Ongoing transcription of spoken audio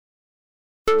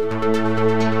Hello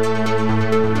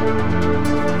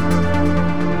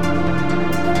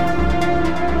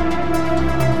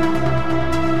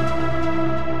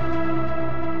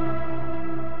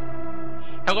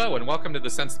and welcome to the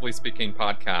Sensibly Speaking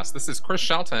podcast. This is Chris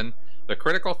Shelton, the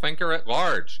critical thinker at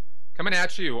large, coming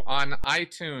at you on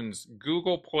iTunes,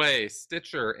 Google Play,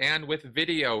 Stitcher, and with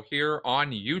video here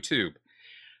on YouTube.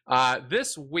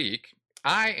 This week,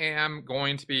 I am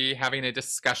going to be having a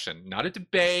discussion, not a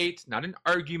debate, not an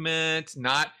argument,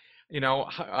 not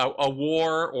a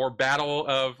war or battle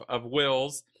of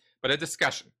wills, but a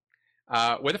discussion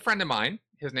with a friend of mine.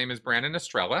 His name is Brandon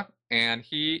Estrella, and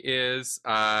he is...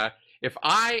 if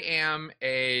I am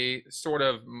a sort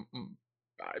of,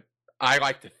 I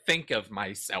like to think of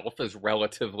myself as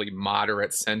relatively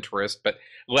moderate centrist, but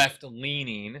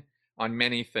left-leaning on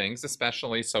many things,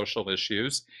 especially social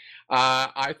issues.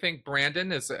 I think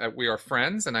Brandon is, we are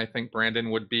friends, and I think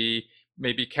Brandon would be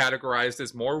maybe categorized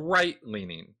as more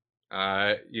right-leaning,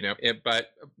 but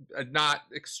not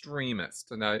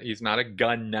extremist. He's not a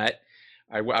gun nut.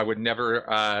 I would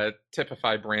never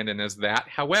typify Brandon as that.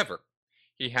 However,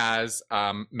 he has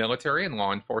military and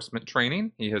law enforcement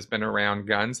training. He has been around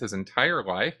guns his entire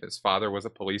life. His father was a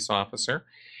police officer.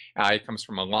 He comes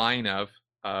from a line of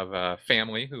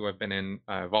family who have been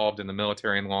involved in the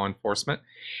military and law enforcement.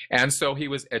 And so he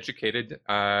was educated,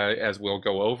 as we'll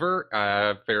go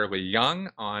over, fairly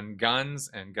young on guns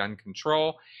and gun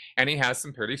control. And he has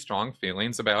some pretty strong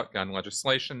feelings about gun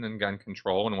legislation and gun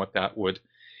control and what that would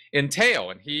entail.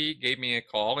 And he gave me a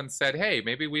call and said, hey,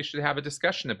 maybe we should have a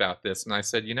discussion about this. And I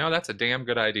said, that's a damn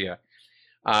good idea.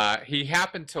 He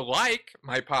happened to like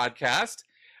my podcast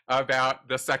about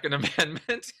the Second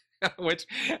Amendment, which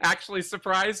actually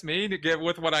surprised me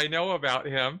with what I know about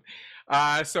him.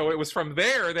 So it was from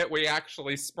there that we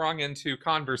actually sprung into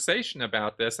conversation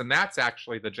about this. And that's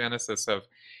actually the genesis of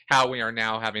how we are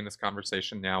now having this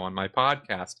conversation now on my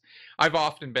podcast. I've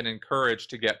often been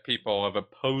encouraged to get people of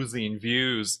opposing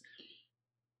views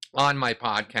on my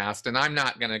podcast, and I'm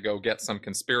not going to go get some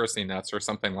conspiracy nuts or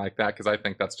something like that, because I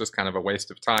think that's just kind of a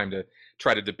waste of time to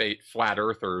try to debate flat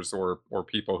earthers or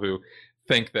people who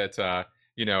think that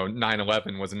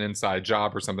 9/11 was an inside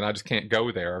job or something. I just can't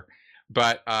go there.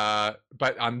 But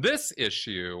on this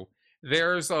issue,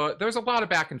 there's a lot of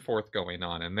back and forth going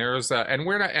on, and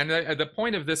the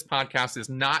point of this podcast is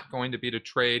not going to be to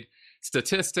trade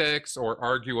statistics or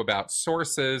argue about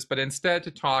sources, but instead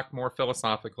to talk more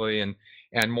philosophically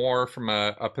and more from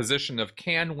a position of,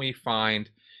 can we find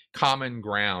common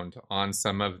ground on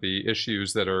some of the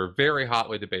issues that are very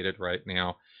hotly debated right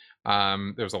now.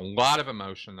 There's a lot of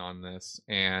emotion on this,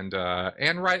 and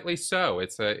rightly so.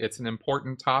 It's an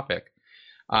important topic.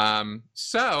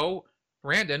 So,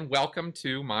 Brandon, welcome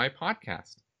to my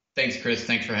podcast. Thanks, Chris.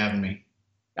 Thanks for having me.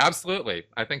 Absolutely.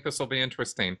 I think this will be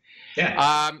interesting.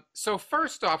 Yeah. So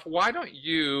first off, why don't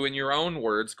you, in your own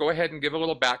words, go ahead and give a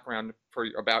little background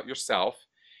about yourself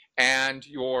and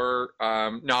your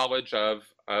knowledge of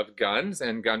guns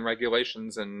and gun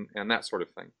regulations and that sort of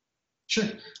thing. Sure.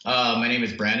 My name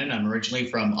is Brandon. I'm originally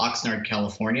from Oxnard,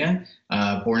 California,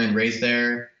 born and raised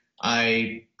there.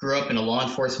 I grew up in a law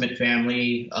enforcement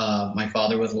family. My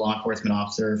father was a law enforcement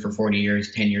officer for 40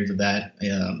 years, 10 years of that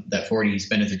 40 he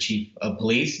spent as a chief of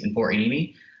police in Port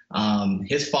Hueneme.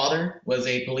 His father was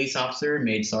a police officer,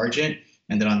 made sergeant.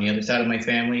 And then on the other side of my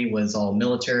family was all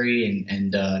military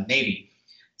and Navy.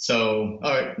 So,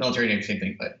 military, Navy, same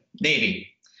thing, but Navy.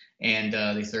 And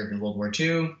they served in World War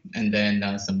II and then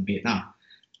some in Vietnam.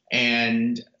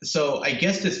 And so I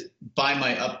guess just by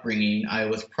my upbringing, I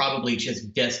was probably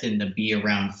just destined to be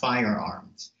around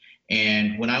firearms.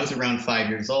 And when I was around 5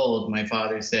 years old, my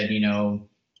father said,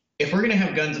 if we're going to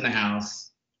have guns in the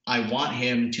house, I want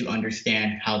him to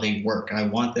understand how they work. I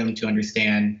want them to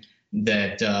understand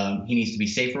that he needs to be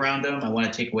safe around them. I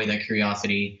want to take away that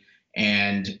curiosity.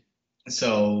 And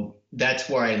so that's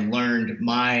where I learned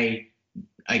my,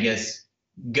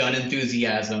 gun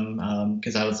enthusiasm,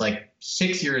 because I was like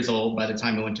 6 years old by the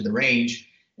time I went to the range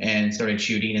and started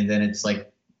shooting. And then it's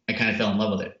like, I kind of fell in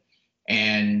love with it.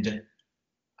 And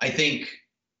I think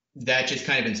that just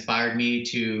kind of inspired me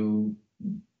to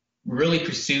really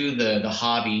pursue the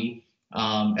hobby.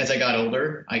 As I got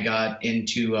older, I got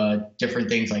into different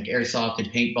things like airsoft and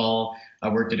paintball. I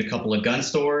worked at a couple of gun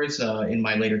stores in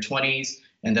my later 20s.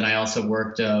 And then I also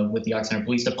worked with the Oxnard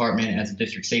Police Department as a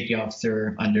district safety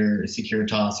officer under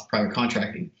Securitas private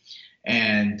contracting.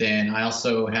 And then I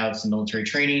also have some military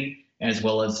training as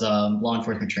well as law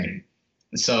enforcement training.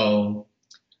 So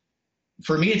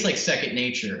for me, it's like second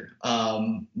nature.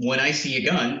 When I see a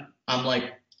gun, I'm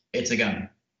like, it's a gun.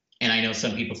 And I know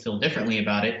some people feel differently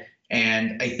about it.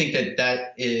 And I think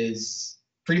that is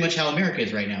pretty much how America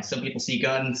is right now. Some people see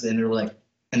guns and they're like,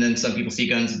 and then some people see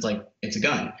guns, it's like, it's a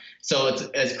gun. So it's,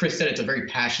 as Chris said, it's a very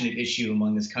passionate issue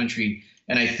among this country.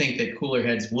 And I think that cooler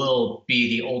heads will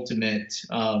be the ultimate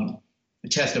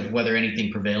test of whether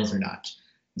anything prevails or not.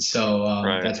 So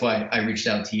that's why I reached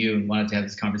out to you and wanted to have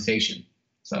this conversation.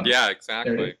 So yeah,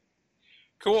 exactly.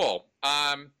 Cool.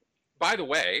 By the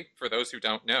way, for those who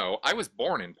don't know, I was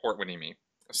born in Port Hueneme,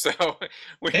 so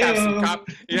we have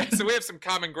so we have some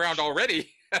common ground already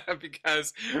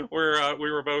because we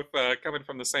were both coming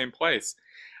from the same place.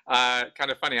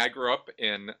 Kind of funny. I grew up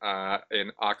in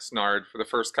Oxnard for the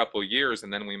first couple of years,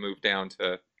 and then we moved down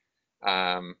to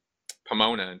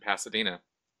Pomona and Pasadena,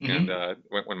 and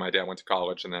when my dad went to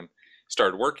college, and then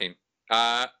started working.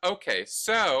 Okay,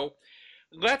 so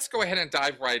let's go ahead and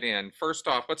dive right in. First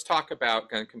off, let's talk about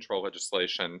gun control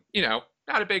legislation. You know,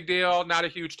 not a big deal, not a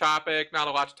huge topic, not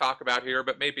a lot to talk about here,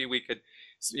 but maybe we could,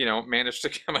 you know, manage to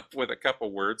come up with a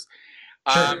couple words.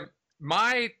 Sure.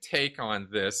 My take on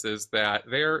this is that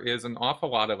there is an awful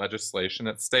lot of legislation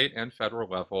at state and federal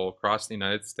level across the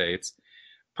United States,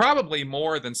 probably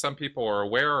more than some people are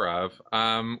aware of.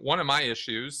 One of my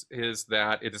issues is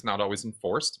that it is not always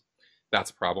enforced.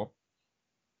 That's a problem.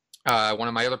 One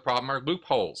of my other problems are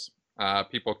loopholes.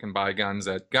 People can buy guns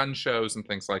at gun shows and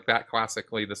things like that.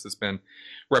 Classically, this has been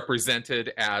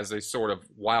represented as a sort of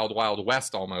wild, wild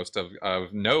west almost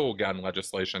of no gun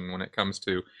legislation when it comes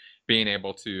to being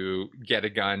able to get a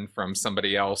gun from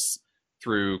somebody else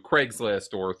through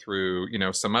Craigslist or through, you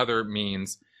know, some other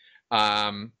means.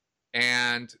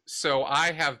 And so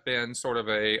I have been sort of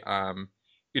a,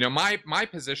 you know, my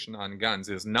position on guns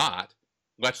is not,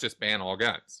 let's just ban all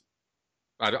guns.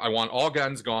 I want all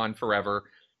guns gone forever,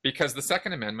 because the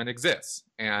Second Amendment exists,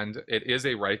 and it is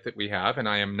a right that we have, and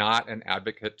I am not an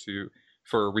advocate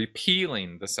for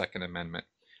repealing the Second Amendment.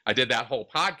 I did that whole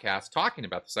podcast talking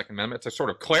about the Second Amendment to sort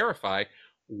of clarify,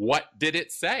 what did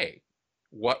it say?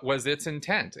 What was its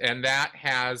intent? And that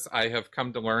I have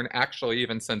come to learn, actually,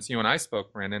 even since you and I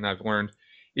spoke, Brandon, I've learned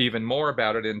even more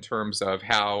about it in terms of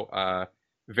how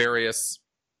various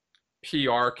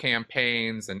PR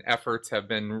campaigns and efforts have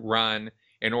been run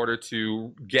in order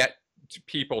to get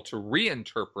people to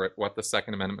reinterpret what the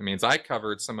Second Amendment means. I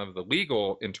covered some of the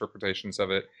legal interpretations of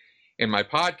it in my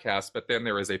podcast, but then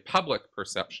there is a public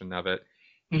perception of it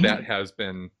that has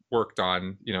been worked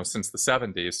on, you know, since the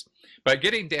 70s. But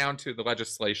getting down to the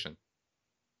legislation,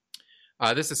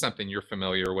 this is something you're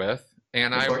familiar with,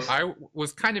 and I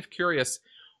was kind of curious,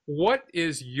 what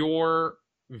is your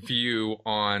view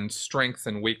on strengths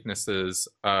and weaknesses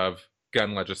of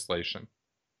gun legislation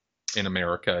in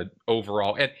America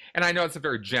overall? And I know it's a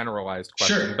very generalized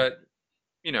question, but,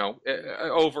 you know,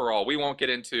 overall, we won't get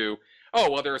into, oh,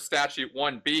 well, there's statute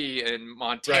 1B in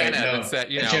Montana that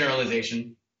said, you know,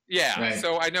 generalization. Yeah. Right.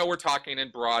 So I know we're talking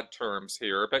in broad terms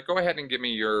here, but go ahead and give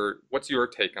me what's your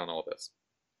take on all this?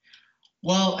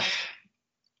 Well,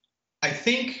 I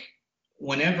think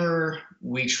whenever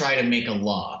we try to make a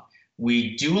law,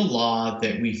 we do a law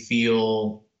that we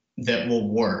feel that will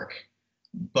work.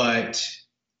 But,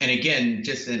 and again,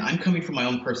 and I'm coming from my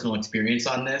own personal experience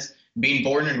on this. Being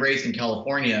born and raised in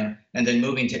California and then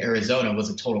moving to Arizona was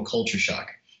a total culture shock.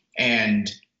 And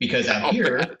because out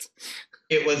here,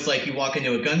 it was like you walk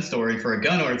into a gun store and for a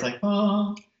gun owner, it's like,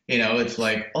 oh, you know, it's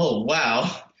like, oh, wow.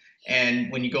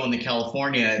 And when you go into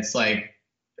California, it's like,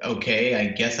 okay, I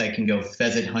guess I can go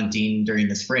pheasant hunting during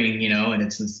the spring, you know, and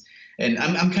and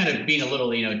I'm kind of being a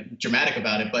little, you know, dramatic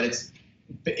about it, but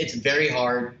it's very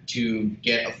hard to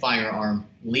get a firearm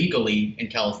legally in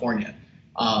California.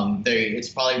 It's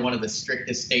probably one of the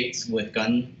strictest states with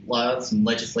gun laws and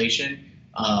legislation,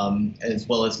 as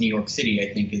well as New York City,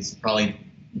 I think, is probably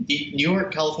New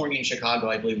York, California, and Chicago,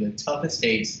 I believe, the toughest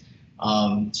states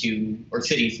or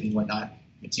cities and whatnot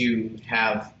to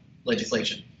have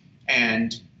legislation.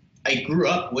 And I grew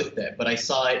up with that, but I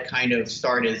saw it kind of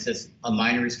start as just a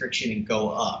minor restriction and go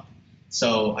up.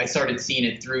 So I started seeing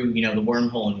it through, you know, the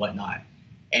wormhole and whatnot.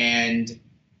 And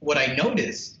what I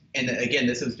noticed, and again,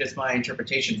 this was just my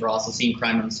interpretation for also seeing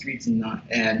crime on the streets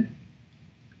and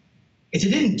it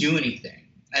didn't do anything.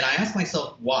 And I asked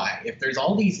myself, why? If there's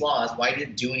all these laws, why did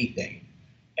it do anything?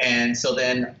 And so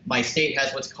then my state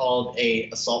has what's called a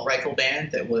assault rifle ban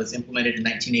that was implemented in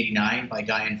 1989 by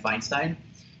Dianne Feinstein.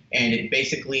 And it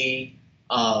basically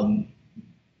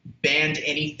banned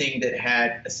anything that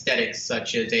had aesthetics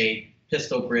such as a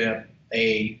pistol grip,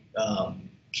 a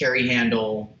carry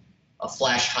handle, a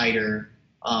flash hider,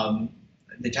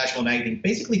 detachable magazine,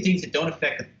 basically things that don't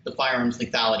affect the firearm's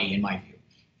lethality, in my view.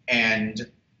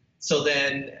 And so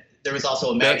then there was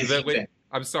also a magazine ban.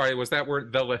 I'm sorry, was that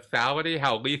word, the lethality,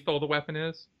 how lethal the weapon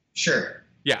is? Sure.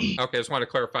 Yeah. Okay. I just want to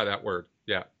clarify that word.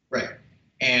 Yeah. Right.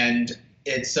 And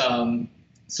it's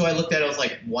so I looked at it, I was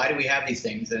like, why do we have these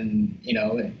things? And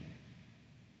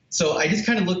so I just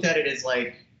kind of looked at it as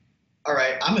like, all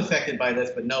right, I'm affected by this,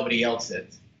 but nobody else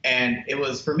is. And it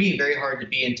was for me very hard to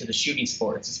be into the shooting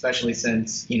sports, especially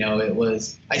since,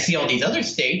 I see all these other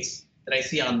states that I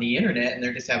see on the internet and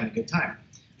they're just having a good time.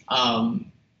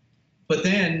 But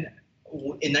then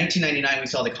in 1999, we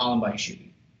saw the Columbine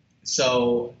shooting.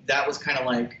 So that was kind of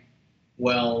like,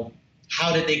 well,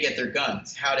 how did they get their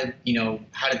guns? How did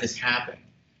this happen?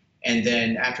 And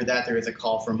then after that, there was a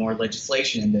call for more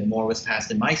legislation, and then more was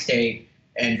passed in my state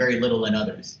and very little in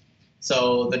others.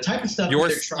 So the type of stuff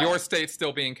your state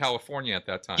still being California at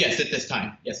that time. Yes, at this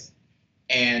time, yes.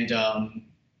 And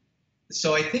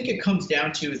so I think it comes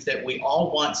down to is that we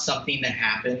all want something to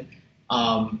happen,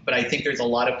 but I think there's a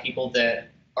lot of people that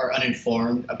are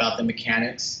uninformed about the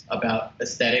mechanics, about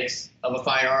aesthetics of a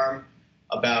firearm,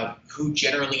 about who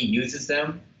generally uses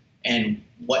them, and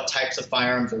what types of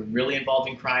firearms are really involved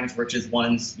in crimes versus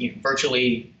ones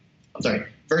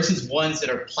versus ones that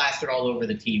are plastered all over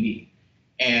the TV.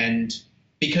 And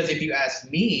because if you ask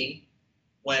me,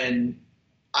 when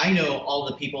I know all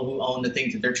the people who own the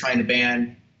things that they're trying to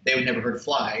ban, they would never hurt a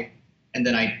fly. And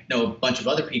then I know a bunch of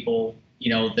other people,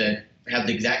 that have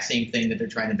the exact same thing that they're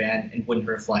trying to ban and wouldn't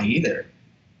hurt a fly either.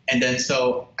 And then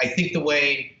so I think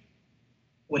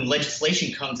when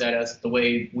legislation comes at us, the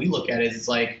way we look at it is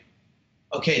like,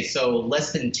 okay, so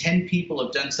less than 10 people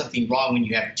have done something wrong when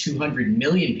you have 200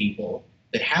 million people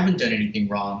that haven't done anything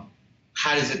wrong.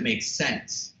 How does it make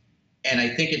sense? And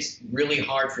I think it's really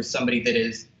hard for somebody that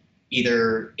is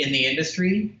either in the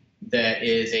industry, that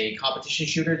is a competition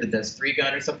shooter that does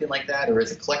 3-gun or something like that, or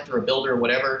is a collector or builder or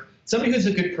whatever, somebody who's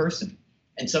a good person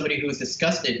and somebody who's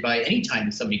disgusted by any time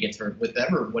that somebody gets hurt with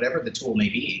whatever the tool may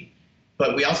be.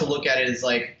 But we also look at it as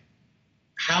like,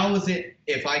 how is it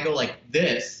if I go like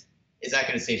this, is that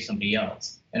going to save somebody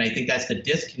else? And I think that's the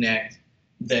disconnect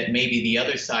that maybe the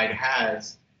other side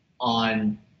has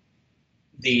on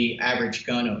the average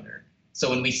gun owner. So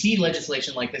when we see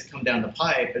legislation like this come down the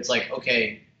pipe, it's like,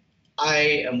 okay,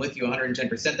 I am with you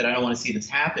 110% that I don't want to see this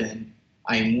happen.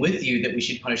 I am with you that we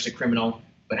should punish the criminal,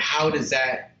 but how does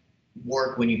that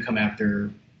work when you come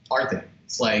after our thing?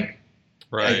 It's like,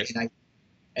 right.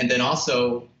 And then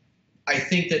also, I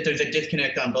think that there's a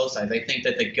disconnect on both sides. I think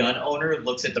that the gun owner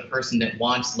looks at the person that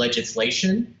wants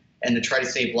legislation and to try to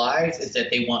save lives is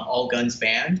that they want all guns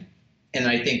banned. And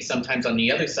I think sometimes on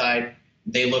the other side,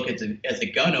 they look at as the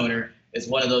gun owner as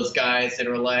one of those guys that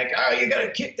are like, oh, you got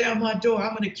to kick down my door.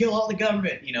 I'm going to kill all the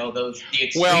government. The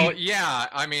extreme. Well, yeah,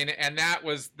 I mean, and that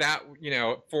was that,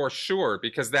 for sure,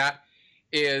 because that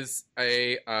is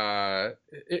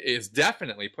is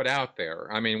definitely put out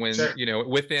there. I mean, when, sure.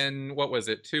 Within, what was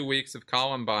it, 2 weeks of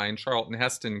Columbine, Charlton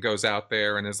Heston goes out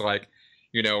there and is like,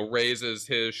 raises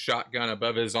his shotgun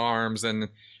above his arms and,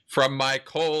 from my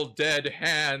cold, dead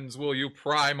hands, will you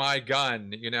pry my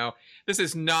gun? This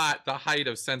is not the height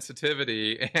of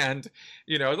sensitivity and,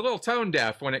 a little tone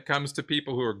deaf when it comes to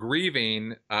people who are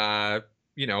grieving,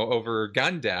 over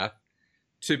gun death,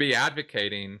 to be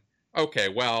advocating, okay,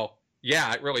 well,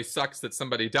 yeah, it really sucks that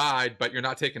somebody died, but you're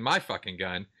not taking my fucking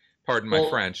gun. Pardon my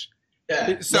French.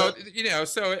 Yeah, so,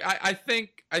 so I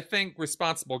think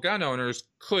responsible gun owners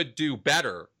could do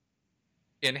better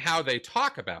in how they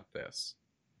talk about this.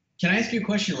 Can I ask you a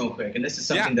question real quick? And this is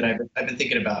something that I've been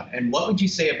thinking about. And what would you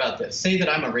say about this? Say that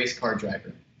I'm a race car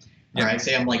driver. All right.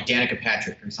 Say I'm like Danica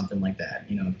Patrick or something like that.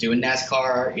 Doing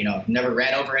NASCAR. Never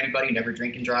ran over anybody. Never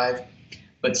drink and drive.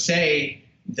 But say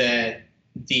that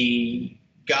the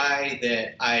guy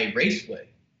that I raced with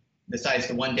decides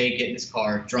to one day get in his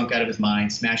car, drunk out of his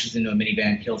mind, smashes into a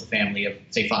minivan, kills a family of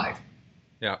say 5.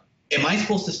 Yeah. Am I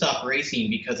supposed to stop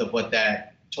racing because of what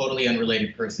that totally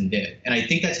unrelated person did? And I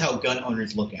think that's how gun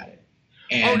owners look at it.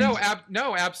 And,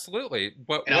 no, absolutely.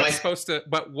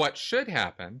 But what should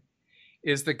happen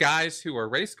is the guys who are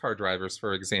race car drivers,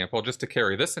 for example, just to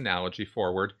carry this analogy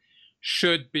forward,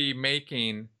 should be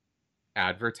making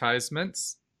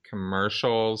advertisements,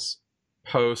 commercials,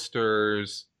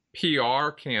 posters, PR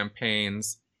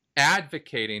campaigns,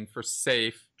 advocating for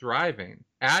safe driving,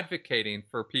 advocating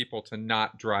for people to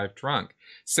not drive drunk,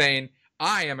 saying,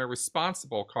 I am a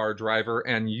responsible car driver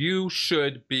and you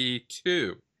should be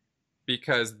too,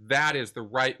 because that is the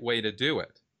right way to do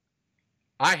it.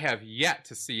 I have yet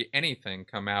to see anything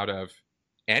come out of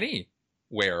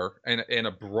anywhere in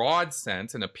a broad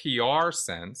sense, in a PR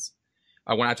sense.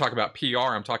 When I talk about PR,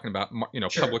 I'm talking about,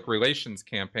 sure. public relations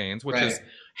campaigns, which right. is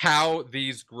how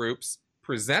these groups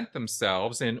present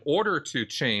themselves in order to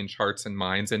change hearts and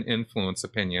minds and influence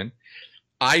opinion.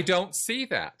 I don't see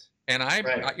that. And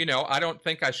I don't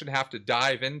think I should have to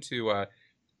dive into a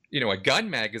gun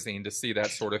magazine to see that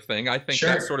sort of thing. I think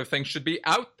that sort of thing should be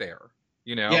out there.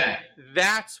 Yeah.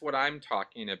 That's what I'm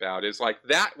talking about, is like,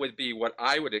 that would be what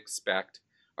I would expect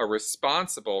a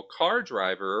responsible car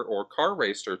driver or car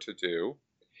racer to do.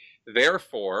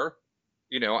 Therefore,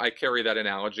 I carry that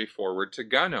analogy forward to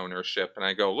gun ownership, and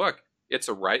I go, look, it's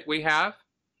a right we have.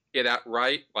 That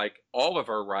right, like all of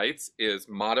our rights, is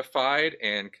modified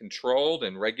and controlled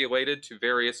and regulated to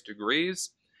various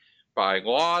degrees by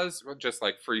laws, just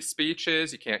like free speech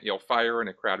is. You can't yell fire in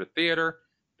a crowded theater.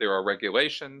 There are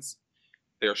regulations.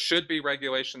 There should be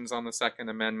regulations on the Second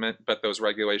Amendment, but those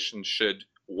regulations should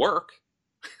work.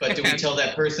 But do we tell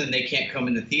that person they can't come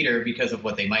in the theater because of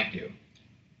what they might do?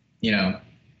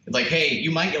 It's like, hey,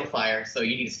 you might yell fire, so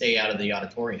you need to stay out of the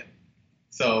auditorium.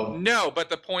 So no, but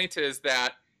the point is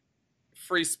that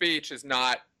free speech is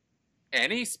not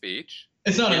any speech.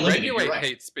 It's not unlimited. We regulate right.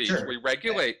 hate speech. Sure. We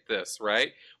regulate this,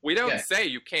 right? We don't say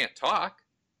you can't talk.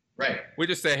 Right. We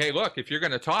just say, hey, look, if you're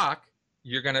going to talk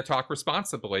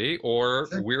responsibly, or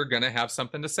we're going to have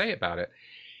something to say about it.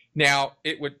 Now,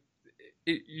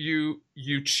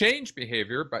 you change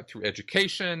behavior, but through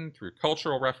education, through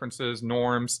cultural references,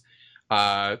 norms,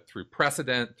 through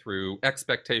precedent, through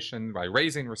expectation, by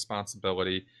raising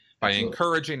responsibility, by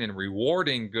encouraging and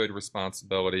rewarding good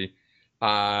responsibility,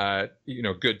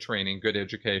 good training, good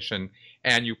education,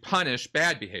 and you punish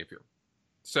bad behavior.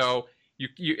 So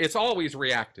it's always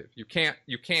reactive. You can't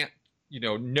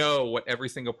know what every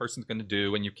single person's going to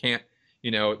do, and you can't,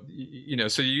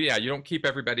 so you don't keep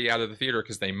everybody out of the theater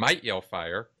because they might yell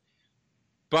fire,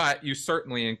 but you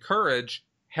certainly encourage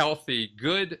healthy,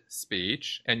 good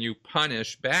speech, and you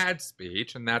punish bad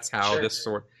speech, and that's how this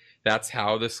sort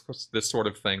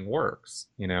of thing works,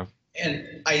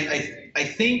 And I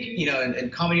think,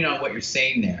 and commenting on what you're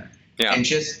saying there, and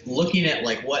just looking at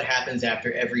like what happens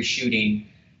after every shooting,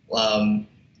 gun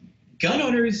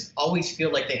owners always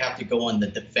feel like they have to go on the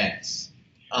defense.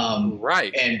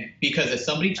 Right. And because as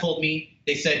somebody told me,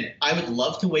 they said, I would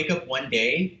love to wake up one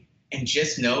day and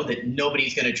just know that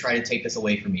nobody's going to try to take this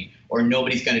away from me, or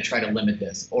nobody's going to try to limit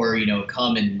this, or,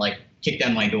 come and like kick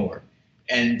down my door.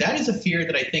 And that is a fear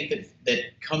that I think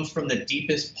that comes from the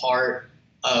deepest part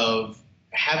of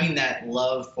having that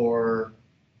love for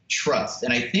trust.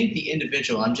 And I think the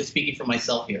individual, I'm just speaking for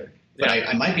myself here, but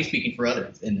I might be speaking for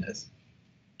others in this,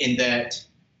 in that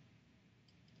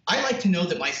I like to know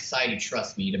that my society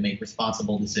trusts me to make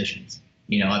responsible decisions.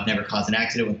 I've never caused an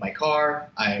accident with my car.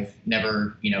 I've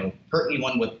never, hurt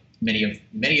anyone with many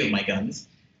of my guns.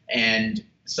 And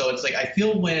so it's like, I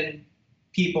feel when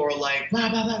people are like, blah,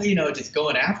 blah, blah, just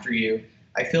going after you,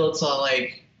 I feel it's all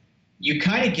like, you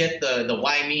kind of get the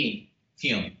why me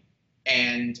feeling.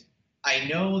 And I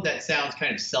know that sounds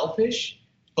kind of selfish,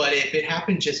 but if it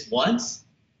happened just once,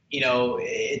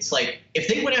 it's like, if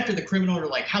they went after the criminal, or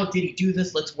like, how did he do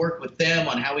this? Let's work with them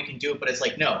on how we can do it. But it's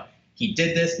like, no, he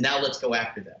did this. Now let's go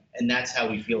after them. And that's how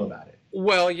we feel about it.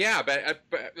 Well, yeah,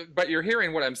 but you're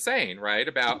hearing what I'm saying, right?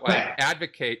 About like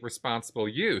advocate responsible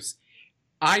use.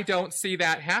 I don't see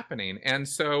that happening. And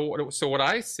so what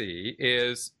I see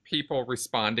is people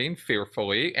responding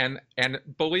fearfully. And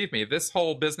believe me, this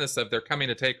whole business of they're coming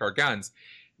to take our guns,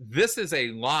 this is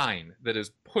a line that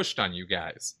is pushed on you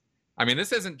guys. I mean,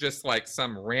 this isn't just like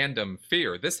some random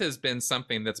fear. This has been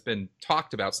something that's been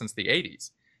talked about since the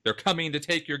 80s. They're coming to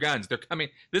take your guns. They're coming.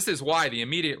 This is why the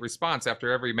immediate response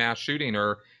after every mass shooting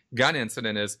or gun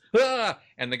incident is, ah,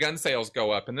 and the gun sales go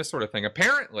up and this sort of thing.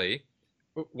 Apparently,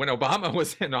 when Obama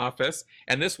was in office,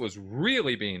 and this was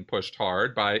really being pushed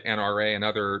hard by NRA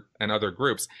and other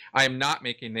groups. I am not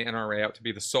making the NRA out to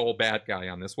be the sole bad guy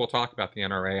on this. We'll talk about the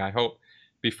NRA, I hope,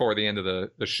 before the end of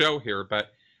the show here.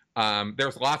 But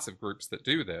there's lots of groups that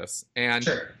do this. And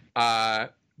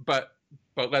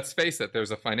but let's face it,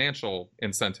 there's a financial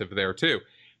incentive there too.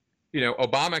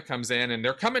 Obama comes in and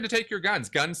they're coming to take your guns.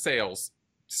 Gun sales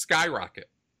skyrocket.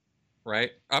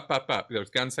 Right? Up. There's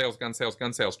gun sales.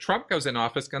 Trump goes in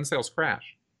office, gun sales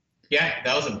crash. Yeah,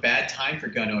 that was a bad time for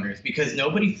gun owners because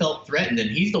nobody felt threatened,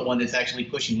 and he's the one that's actually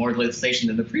pushing more legislation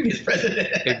than the previous president.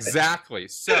 Exactly.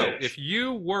 So if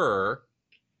you were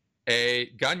a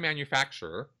gun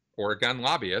manufacturer or a gun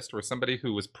lobbyist or somebody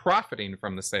who was profiting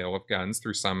from the sale of guns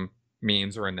through some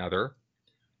means or another,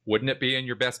 wouldn't it be in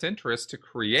your best interest to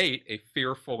create a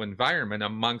fearful environment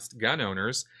amongst gun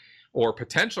owners or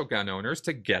potential gun owners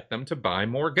to get them to buy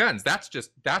more guns? That's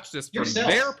just from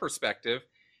their perspective,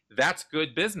 that's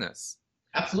good business.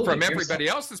 Absolutely. From everybody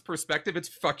else's perspective, it's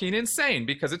fucking insane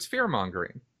because it's fear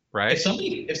mongering. right?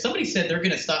 If somebody said they're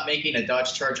going to stop making a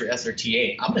Dodge Charger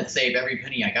SRT8, I'm going to save every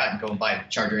penny I got and go and buy a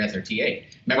Charger SRT8.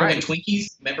 Remember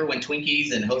when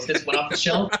Twinkies and Hostess went off the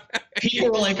shelf?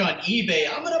 People were like on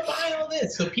eBay, I'm going to buy all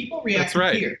this. So people react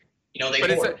to fear. You know,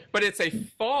 but it's a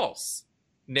false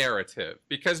narrative,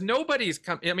 because nobody's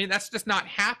I mean, that's just not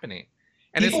happening.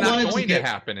 And it's not going to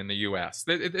happen in the U.S.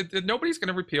 Nobody's going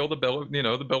to repeal the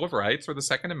Bill of Rights or the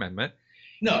Second Amendment.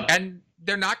 No. And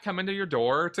they're not coming to your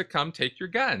door to come take your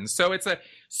guns. So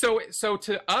so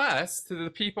to us, to the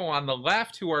people on the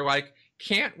left who are like,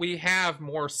 can't we have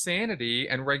more sanity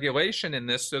and regulation in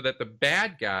this so that the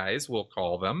bad guys, we'll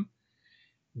call them,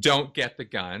 don't get the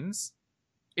guns?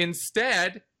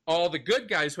 Instead, all the good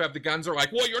guys who have the guns are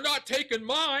like, well, you're not taking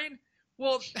mine.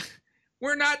 Well,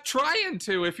 we're not trying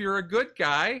to. If you're a good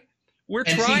guy, we're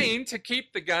trying to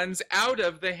keep the guns out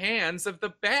of the hands of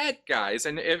the bad guys.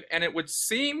 And it would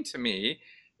seem to me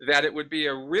that it would be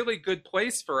a really good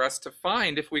place for us to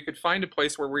find, if we could find a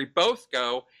place where we both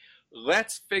go,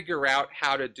 let's figure out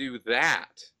how to do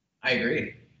that. I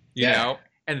agree. You know?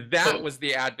 And that was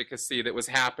the advocacy that was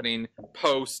happening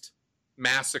post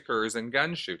massacres and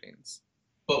gun shootings.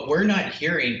 But we're not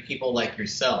hearing people like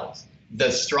yourselves.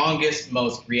 The strongest,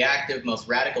 most reactive, most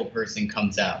radical person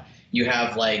comes out. You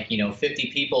have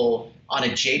 50 people on a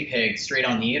JPEG straight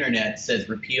on the internet says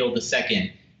repeal the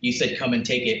second. You said come and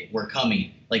take it, we're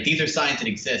coming. Like, these are signs that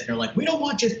exist. And they're like, we don't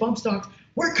want just bump stocks,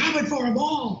 we're coming for them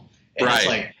all. And right.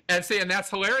 It's like, and that's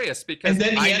hilarious, because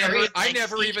I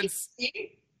never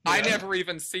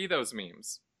even see those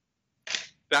memes.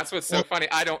 That's what's so funny.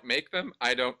 I don't make them.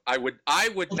 I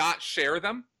would not share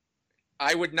them.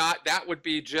 I would not. That would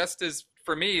be just as,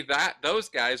 for me, that those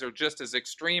guys are just as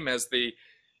extreme as the,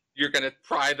 you're going to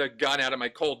pry the gun out of my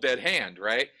cold dead hand,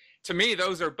 right? To me,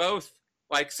 those are both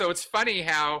like, so it's funny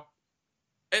how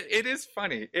it is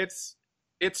funny. It's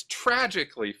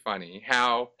tragically funny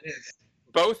how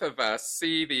both of us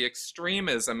see the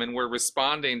extremism and we're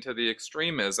responding to the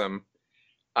extremism.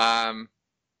 And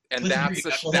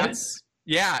that's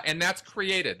yeah, and that's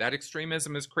created. That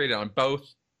extremism is created on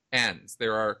both ends.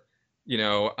 There are,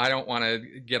 I don't want to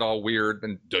get all weird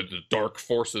and the dark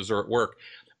forces are at work.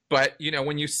 But,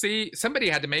 when you see, somebody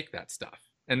had to make that stuff.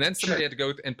 And then somebody had to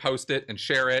go and post it and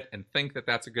share it and think that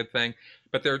that's a good thing.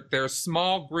 But there are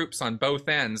small groups on both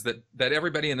ends that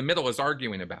everybody in the middle is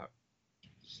arguing about.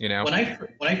 When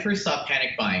I first saw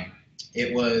panic buying,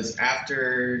 it was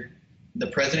after the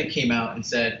president came out and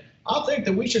said, I think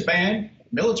that we should ban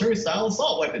military-style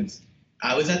assault weapons.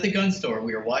 I was at the gun store.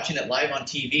 We were watching it live on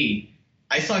TV.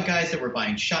 I saw guys that were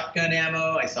buying shotgun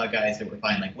ammo. I saw guys that were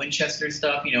buying like Winchester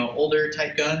stuff, older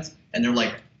type guns. And they're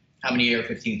like, how many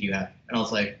AR-15s do you have? And I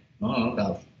was like, oh,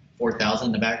 about 4,000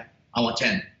 in the back. I want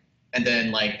 10. And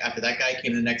then like after that guy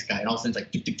came the next guy. And all of a sudden it's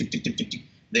like, tick, tick, tick, tick, tick, tick.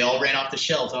 They all ran off the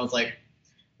shelves. And I was like,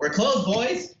 we're closed,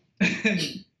 boys. And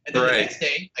then the next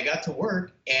day I got to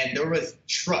work and there was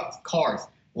trucks, cars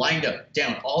lined up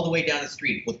down all the way down the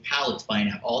street with pallets buying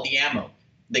out all the ammo.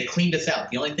 They cleaned us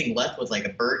out. The only thing left was like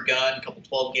a bird gun, a couple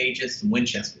 12 gauges, some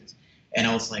Winchesters. And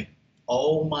I was like,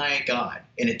 oh my God.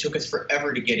 And it took us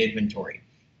forever to get inventory.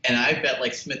 And I bet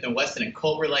like Smith & Wesson and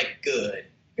Colt were like, good.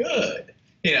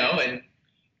 And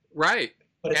right.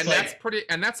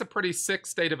 And that's a pretty sick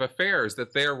state of affairs,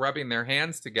 that they're rubbing their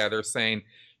hands together saying,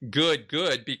 good,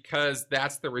 because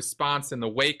that's the response in the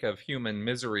wake of human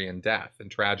misery and death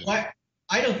and tragedy. Well,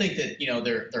 I don't think that,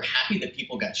 they're happy that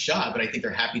people got shot, but I think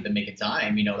they're happy to make a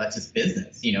dime. That's just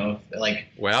business,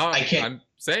 Well, I'm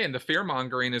saying the fear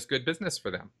mongering is good business for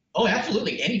them. Oh,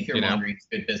 absolutely. Any fear mongering is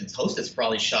good business. Hostess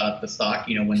probably shot up the stock,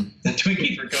 when the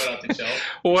Twinkies were going off the shelf.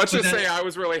 Well, let's just say I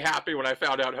was really happy when I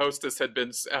found out Hostess had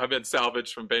been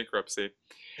salvaged from bankruptcy.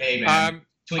 Hey, man.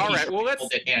 All right. Well,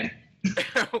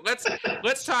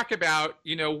 let's talk about,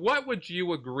 what would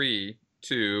you agree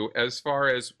to as far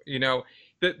as,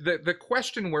 the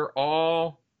question we're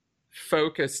all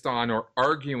focused on or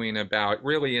arguing about,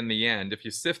 really, in the end, if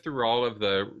you sift through all of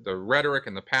the rhetoric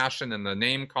and the passion and the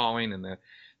name calling and the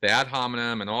ad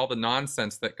hominem and all the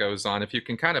nonsense that goes on, if you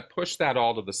can kind of push that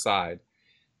all to the side,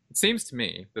 it seems to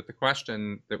me that the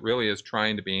question that really is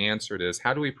trying to be answered is,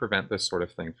 how do we prevent this sort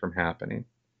of thing from happening?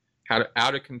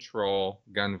 Out of control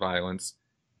gun violence,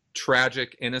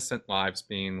 tragic, innocent lives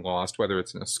being lost, whether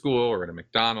it's in a school or at a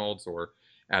McDonald's or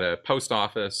at a post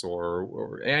office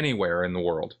or anywhere in the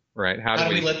world, right? How do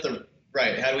we let the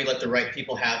right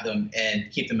people have them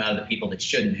and keep them out of the people that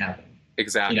shouldn't have them?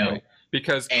 Exactly.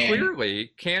 Because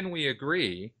clearly, can we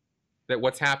agree that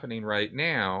what's happening right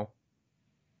now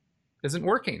isn't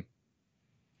working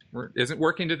to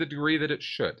the degree that it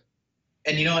should?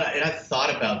 And you know what? And I've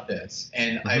thought about this,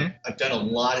 and I've done a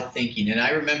lot of thinking. And I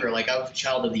remember, like, I was a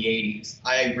child of the '80s.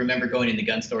 I remember going into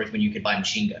gun stores when you could buy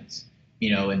machine guns,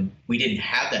 you know, and we didn't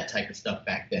have that type of stuff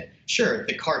back then. Sure,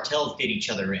 the cartels did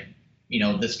each other in. You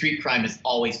know, the street crime is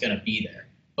always going to be there.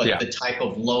 But the type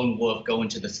of lone wolf going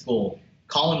to the school,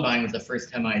 Columbine was the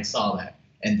first time I saw that.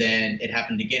 And then it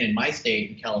happened again in my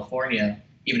state, in California,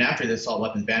 even after the assault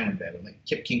weapons ban went bad. Like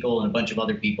Kip Kinkle and a bunch of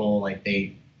other people, like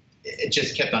it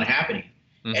just kept on happening.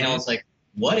 And I was like,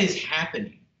 what is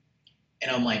happening?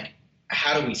 And I'm like,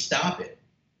 how do we stop it?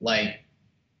 Like,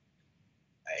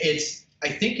 I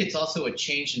think it's also a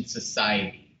change in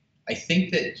society. I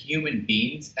think that human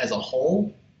beings as a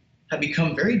whole have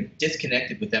become very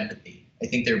disconnected with empathy. I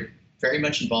think they're very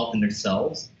much involved in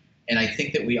themselves. And I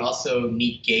think that we also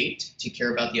negate to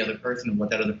care about the other person and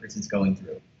what that other person's going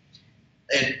through.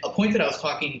 And a point that I was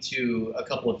talking to a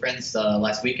couple of friends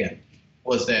last weekend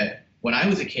was that when I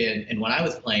was a kid and when I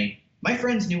was playing, my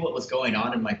friends knew what was going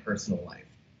on in my personal life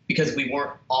because we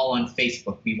weren't all on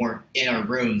Facebook. We weren't in our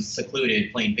rooms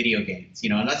secluded playing video games. You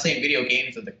know, I'm not saying video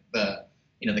games are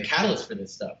the catalyst for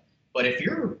this stuff, but if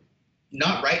you're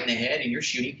not right in the head and you're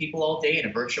shooting people all day in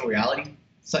a virtual reality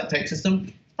type system,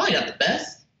 it's probably not the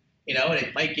best, you know, and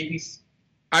it might give you.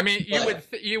 I mean,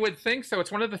 you would think so.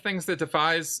 It's one of the things that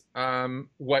defies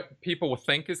what people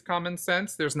think is common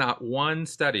sense. There's not one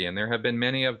study, and there have been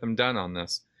many of them done on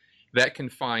this, that can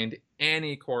find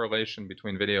any correlation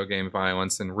between video game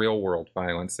violence and real-world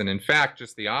violence. And in fact,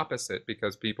 just the opposite,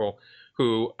 because people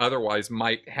who otherwise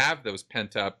might have those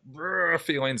pent-up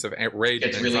feelings of rage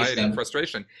and anxiety and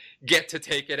frustration get to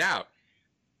take it out.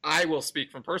 I will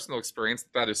speak from personal experience.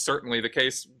 That is certainly the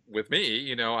case with me.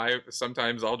 You know,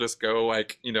 I'll just go,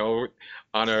 like, you know,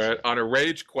 on a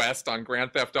rage quest on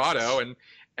Grand Theft Auto,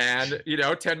 and you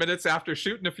know, 10 minutes after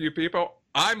shooting a few people,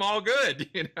 I'm all good,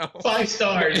 you know. 5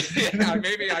 stars. Yeah,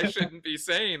 maybe I shouldn't be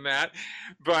saying that,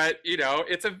 but you know,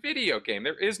 it's a video game.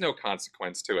 There is no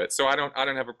consequence to it, so I don't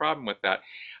have a problem with that.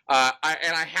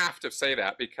 I have to say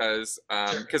that because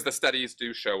the studies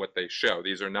do show what they show.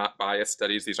 These are not biased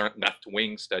studies. These aren't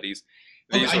left-wing studies.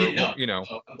 These are, you know,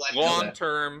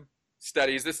 long-term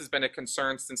studies. This has been a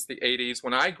concern since the '80s.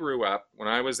 When I grew up, when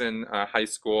I was in high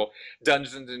school,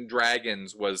 Dungeons and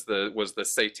Dragons was the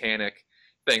satanic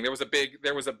thing. There was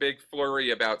a big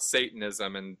flurry about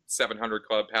Satanism, and 700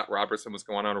 Club, Pat Robertson was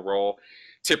going on a roll.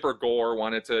 Tipper Gore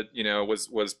wanted to, you know,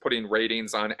 was putting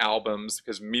ratings on albums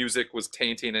because music was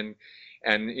tainting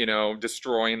and you know,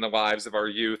 destroying the lives of our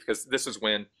youth, because this is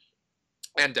when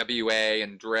NWA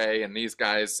and Dre and these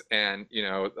guys and, you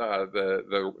know,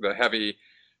 the heavy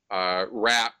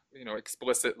rap, you know,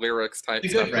 explicit lyrics type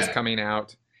stuff was coming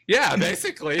out. Yeah,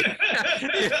 basically.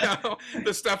 You know,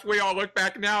 the stuff we all look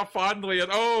back now fondly at,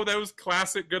 oh, those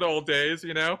classic good old days,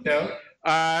 you know? Yeah.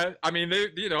 I mean,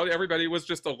 you know, everybody was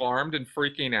just alarmed and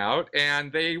freaking out,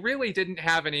 and they really didn't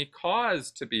have any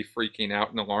cause to be freaking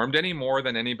out and alarmed any more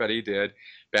than anybody did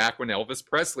back when Elvis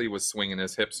Presley was swinging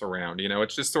his hips around. You know,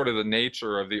 it's just sort of the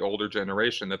nature of the older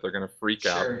generation that they're going to freak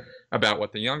out about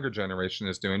what the younger generation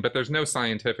is doing, but there's no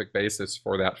scientific basis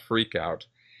for that freak out.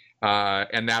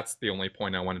 And that's the only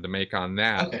point I wanted to make on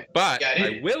that. Okay. But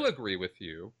I will agree with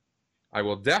you. I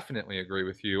will definitely agree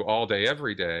with you all day,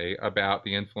 every day about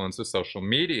the influence of social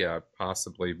media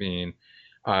possibly being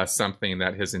something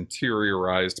that has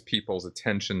interiorized people's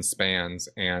attention spans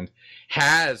and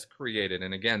has created,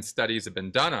 and again, studies have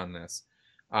been done on this,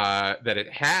 that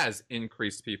it has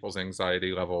increased people's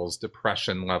anxiety levels,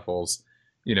 depression levels,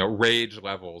 you know, rage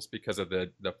levels because of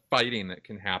the fighting that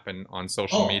can happen on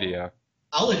social media.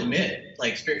 I'll admit,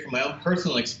 like, straight from my own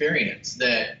personal experience,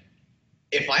 that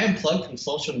if I unplug from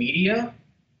social media,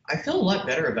 I feel a lot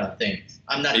better about things.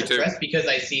 I'm not depressed because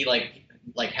I see like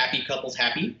happy couples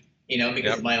happy, you know,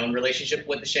 because of my own relationship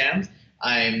with the Shams.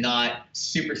 I'm not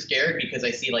super scared because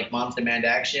I see like Moms Demand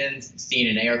Actions,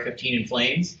 seeing an AR-15 in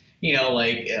flames, you know,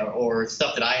 like, or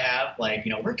stuff that I have, like,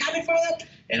 you know, we're coming for them.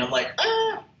 And I'm like,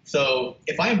 ah. So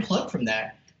if I unplug from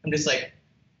that, I'm just like,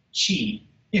 cheat,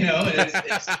 you know, and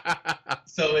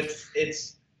so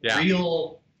it's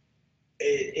real.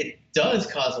 It does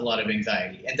cause a lot of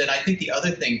anxiety. And then I think the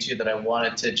other thing too that I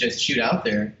wanted to just shoot out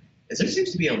there is there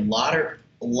seems to be a lot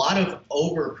of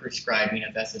over-prescribing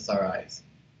of SSRIs.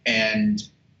 And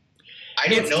I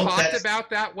don't know if that's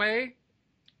about that way,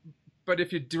 but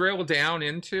if you drill down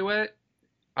into it,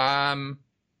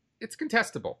 it's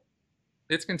contestable.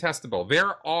 It's contestable.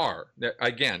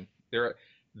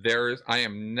 I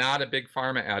am not a big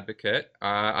pharma advocate.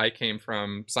 I came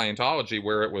from Scientology,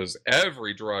 where it was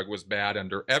every drug was bad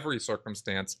under every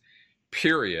circumstance,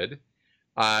 period.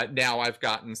 Now I've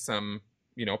gotten some,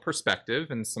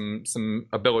 perspective and some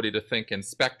ability to think in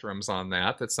spectrums on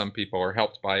that some people are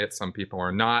helped by it, some people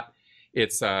are not.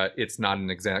 It's not an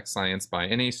exact science by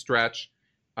any stretch.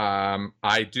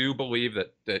 I do believe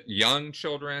that young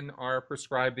children are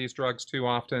prescribed these drugs too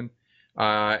often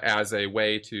as a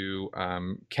way to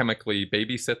chemically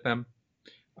babysit them.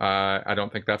 I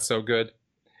don't think that's so good.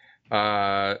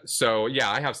 So yeah,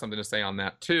 I have something to say on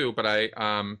that too, but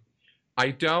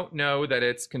I don't know that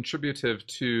it's contributive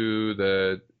to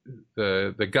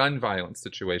the gun violence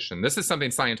situation. This is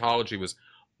something Scientology was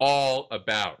all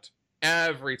about.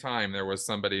 Every time there was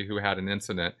somebody who had an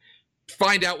incident,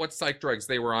 find out what psych drugs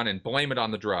they were on and blame it on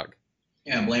the drug.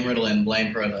 Yeah, blame Ritalin,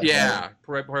 blame Prozac. Yeah,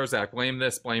 Prozac, blame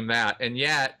this, blame that. And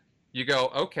yet you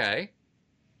go, okay,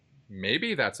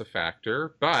 maybe that's a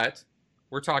factor, but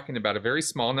we're talking about a very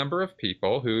small number of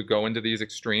people who go into these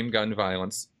extreme gun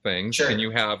violence things. Sure. And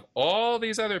you have all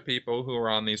these other people who are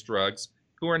on these drugs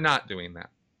who are not doing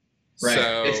that. Right.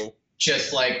 So, it's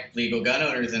just like legal gun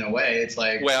owners in a way. It's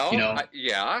like, well,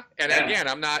 yeah. And again,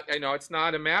 I'm not, it's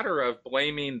not a matter of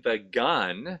blaming the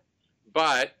gun,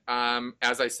 but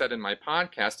as I said in my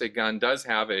podcast, a gun does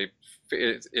have it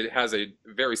has a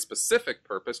very specific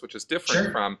purpose, which is different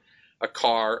Sure. from a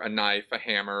car, a knife, a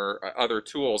hammer, other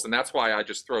tools. And that's why I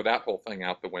just throw that whole thing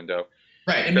out the window.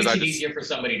 Right. It makes it easier for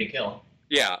somebody to kill.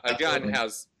 Yeah. A Absolutely.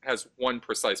 gun has one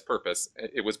precise purpose.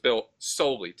 It was built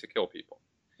solely to kill people.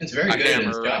 It's very good. A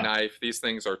hammer, a knife, these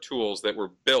things are tools that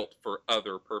were built for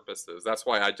other purposes. That's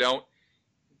why I don't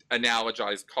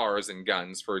analogize cars and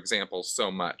guns, for example,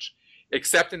 so much,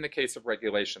 except in the case of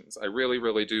regulations. I really,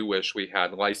 really do wish we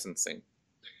had licensing.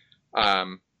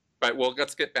 But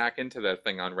let's get back into the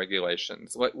thing on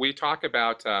regulations. We talk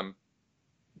about, I'm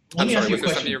sorry, was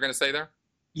there something you were going to say there?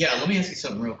 Yeah, let me ask you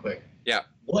something real quick. Yeah.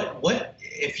 What,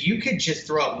 if you could just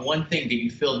throw out one thing that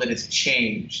you feel that has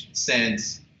changed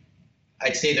since,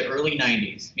 I'd say, the early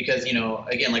 90s, because,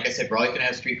 again, like I said, we're always going to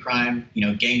have street crime,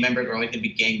 gang members are always going to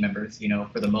be gang members,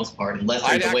 for the most part, unless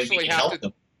there's a way we can help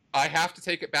them. I have to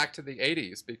take it back to the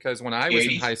 80s, because when I was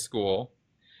in high school,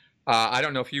 I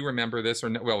don't know if you remember this or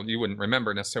no, well, you wouldn't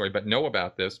remember necessarily, but know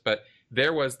about this. But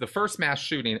there was the first mass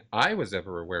shooting I was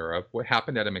ever aware of. What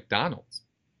happened at a McDonald's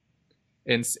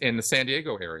in the San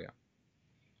Diego area?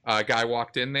 A guy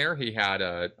walked in there. He had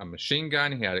a machine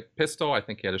gun. He had a pistol. I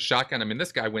think he had a shotgun. I mean,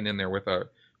 this guy went in there with a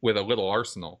little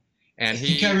arsenal. And I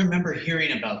think I remember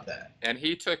hearing about that. And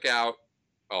he took out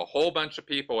a whole bunch of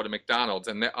people at a McDonald's.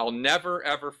 And I'll never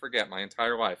ever forget my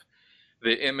entire life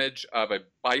the image of a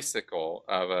bicycle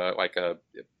of a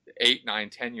 8, 9,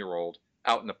 10-year-old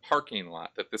out in the parking lot,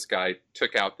 that this guy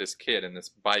took out this kid and this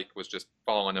bike was just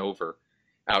falling over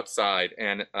outside.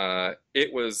 And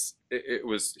it was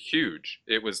huge.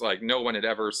 It was like no one had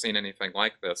ever seen anything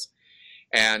like this.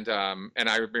 And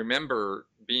I remember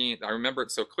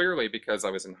it so clearly because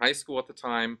I was in high school at the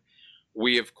time.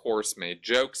 We, of course, made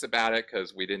jokes about it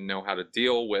because we didn't know how to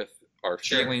deal with our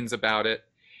feelings about it.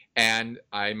 And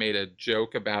I made a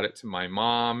joke about it to my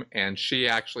mom, and she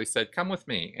actually said, "Come with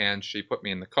me." And she put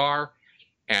me in the car,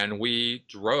 and we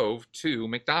drove to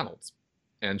McDonald's.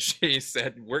 And she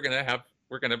said, we're going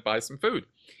to buy some food.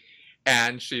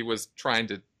 And she was trying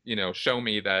to, show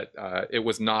me that it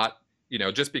was not,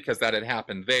 just because that had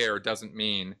happened there doesn't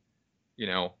mean,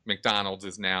 McDonald's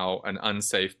is now an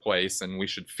unsafe place and we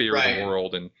should fear the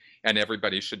world and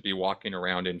everybody should be walking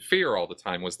around in fear all the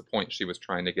time, was the point she was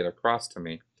trying to get across to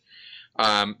me.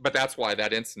 But that's why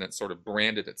that incident sort of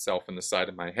branded itself in the side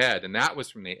of my head. And that was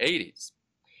from the 80s.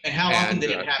 And how often did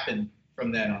it happen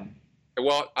from then on?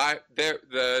 Well,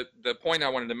 the point I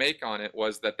wanted to make on it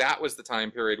was that was the time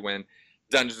period when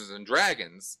Dungeons and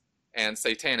Dragons and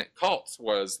satanic cults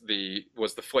was the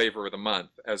flavor of the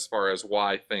month as far as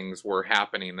why things were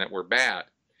happening that were bad.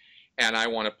 And I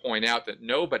want to point out that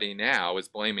nobody now is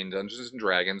blaming Dungeons and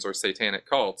Dragons or satanic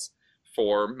cults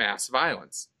for mass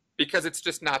violence, because it's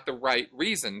just not the right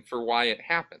reason for why it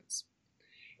happens.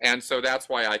 And so that's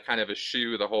why I kind of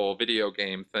eschew the whole video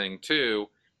game thing too.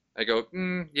 I go,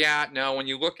 yeah, no, when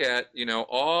you look at,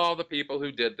 all the people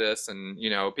who did this and,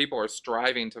 people are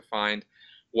striving to find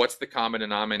what's the common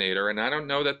denominator. And I don't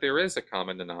know that there is a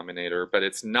common denominator, but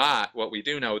it's not, what we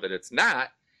do know that it's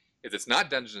not, is it's not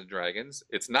Dungeons and Dragons,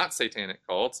 it's not satanic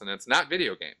cults, and it's not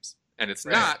video games. And it's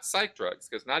not psych drugs,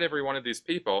 because not every one of these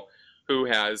people who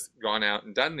has gone out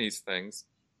and done these things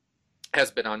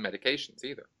has been on medications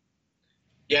either.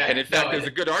 Yeah, and in fact, there's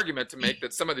a good argument to make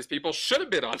that some of these people should have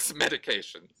been on some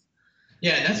medications.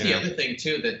 Yeah, and that's the other thing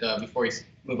too, that before we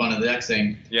move on to the next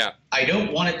thing, yeah, I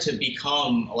don't want it to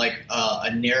become like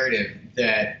a narrative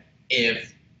that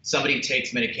if somebody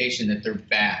takes medication that they're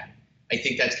bad. I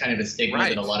think that's kind of a stigma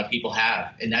that a lot of people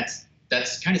have, and that's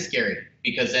that's kind of scary,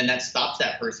 because then that stops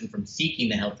that person from seeking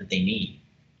the help that they need.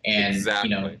 And,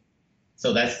 exactly.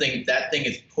 So that thing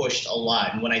is pushed a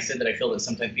lot. And when I said that I feel that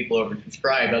sometimes people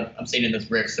overprescribe, I'm saying in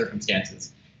those rare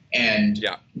circumstances. And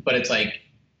yeah, but it's like,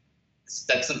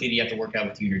 that's something that you have to work out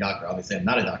with you and your doctor. Obviously, I'm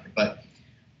not a doctor, but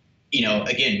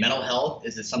again, mental health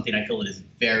is something I feel that is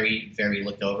very, very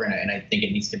looked over, and I think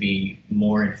it needs to be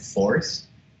more enforced.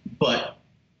 But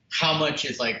how much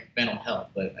is like mental health?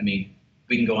 But I mean,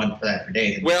 we can go on for that for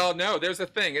days. Well, no, there's a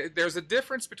thing. There's a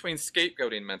difference between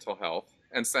scapegoating mental health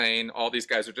and saying all these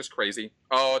guys are just crazy.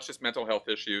 Oh, it's just mental health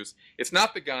issues. It's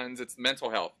not the guns, it's mental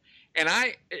health. And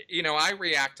I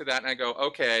react to that and I go,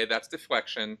 okay, that's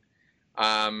deflection.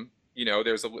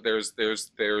 There's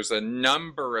a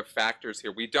number of factors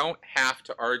here. We don't have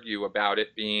to argue about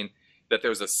it being that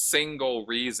there's a single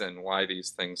reason why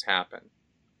these things happen.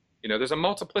 There's a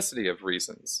multiplicity of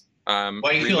reasons. Why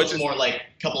do you feel it's more like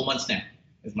a couple months now,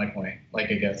 is my point.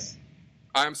 Like, I guess.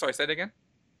 I'm sorry, say it again?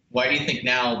 Why do you think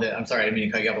now that, I'm sorry, I didn't mean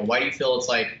to cut you off, but why do you feel it's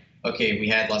like, okay, we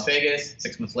had Las Vegas,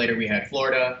 6 months later we had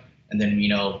Florida, and then,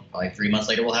 probably 3 months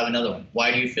later we'll have another one?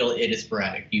 Why do you feel it is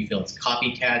sporadic? Do you feel it's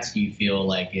copycats? Do you feel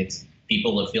like it's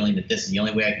people are feeling that this is the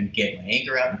only way I can get my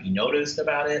anger out and be noticed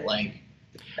about it? Like,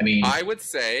 I mean, I would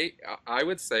say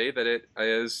that it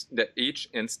is that each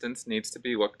instance needs to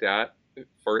be looked at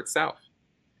for itself.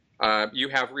 You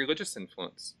have religious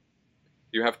influence,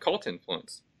 you have cult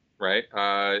influence, right?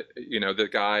 The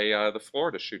guy, the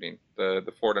Florida shooting,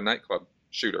 the Florida nightclub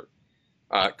shooter,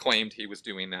 claimed he was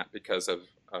doing that because of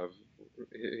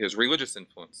his religious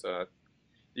influence.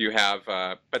 You have,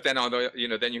 but then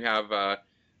then you have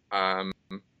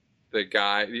the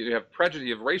guy. You have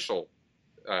prejudice of racial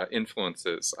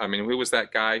influences. I mean, who was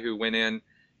that guy who went in a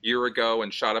year ago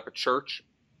and shot up a church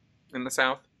in the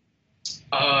South?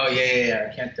 Oh, yeah.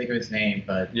 I can't think of his name,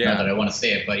 but not that I want to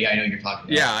say it, but yeah, I know what you're talking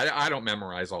about. Yeah, I don't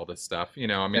memorize all this stuff.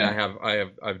 I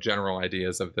have general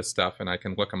ideas of this stuff and I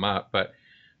can look them up, but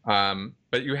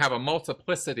you have a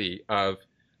multiplicity of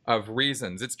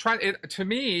reasons. To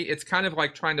me, it's kind of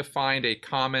like trying to find a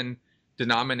common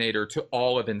denominator to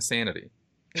all of insanity.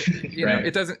 Right.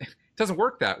 It doesn't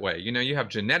work that way. You have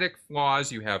genetic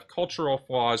flaws, you have cultural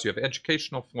flaws, you have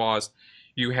educational flaws,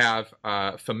 you have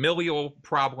familial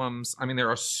problems. I mean, there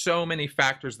are so many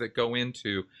factors that go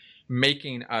into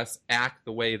making us act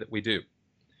the way that we do.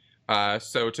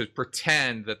 So to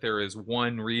pretend that there is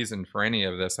one reason for any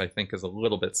of this, I think, is a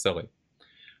little bit silly.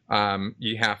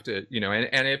 You have to,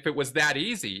 and if it was that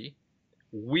easy,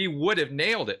 we would have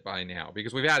nailed it by now,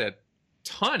 because we've had a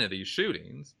ton of these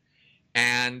shootings,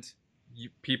 and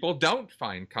people don't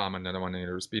find common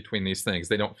denominators between these things.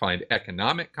 They don't find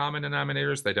economic common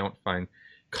denominators. They don't find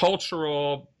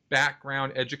cultural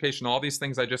background, education, all these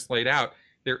things I just laid out.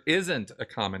 There isn't a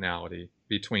commonality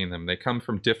between them. They come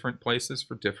from different places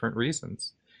for different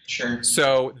reasons. Sure.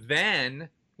 So then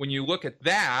when you look at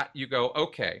that, you go,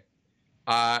 okay,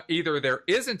 either there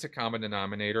isn't a common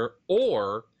denominator,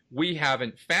 or we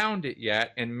haven't found it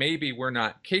yet, and maybe we're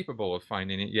not capable of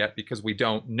finding it yet because we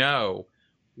don't know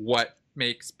what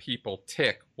makes people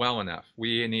tick well enough.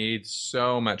 We need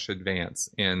so much advance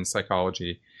in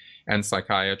psychology and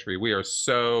psychiatry. We are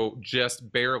so just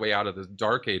barely out of the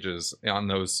dark ages in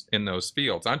those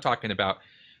fields. I'm talking about,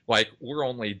 like, we're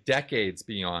only decades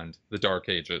beyond the dark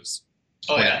ages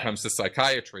when it comes to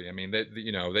psychiatry. I mean,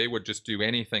 they would just do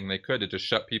anything they could to just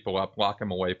shut people up, lock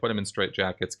them away, put them in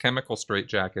straitjackets, chemical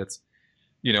straitjackets.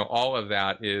 All of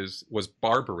that was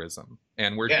barbarism,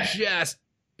 and we're just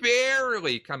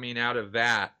barely coming out of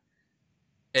that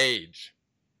age.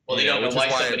 Well, they don't know why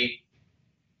somebody.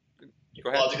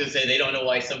 Well, I was going to say, they don't know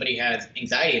why somebody has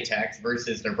anxiety attacks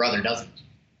versus their brother doesn't.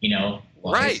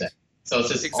 Right. So it's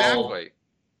just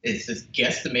it's just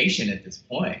guesstimation at this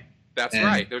point. That's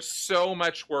right. There's so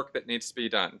much work that needs to be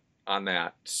done on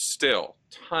that. Still,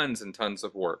 tons and tons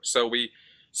of work. So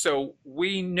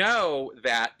we know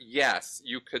that, yes,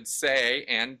 you could say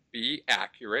and be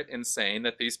accurate in saying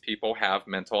that these people have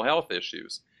mental health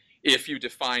issues. If you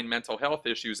define mental health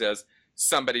issues as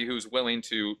somebody who's willing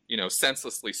to,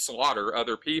 senselessly slaughter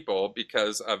other people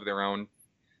because of their own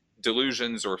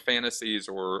delusions or fantasies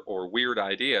or weird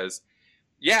ideas,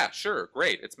 yeah, sure,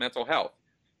 great, it's mental health.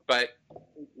 But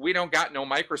we don't got no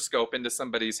microscope into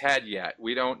somebody's head yet.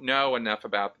 We don't know enough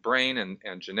about the brain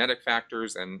and genetic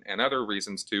factors and other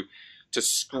reasons to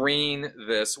screen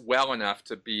this well enough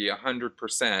to be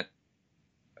 100%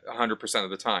 of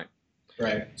the time.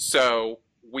 Right. So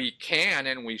we can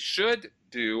and we should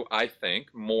do, I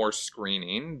think, more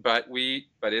screening, but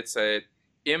it's a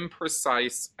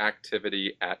imprecise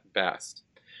activity at best.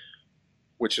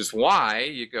 which is why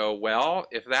you go, well,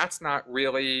 if that's not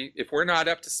really, if we're not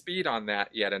up to speed on that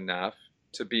yet enough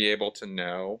to be able to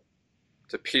know,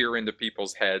 to peer into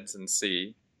people's heads and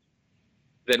see,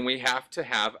 then we have to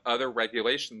have other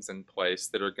regulations in place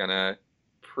that are going to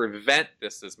prevent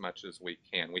this as much as we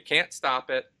can. We can't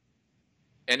stop it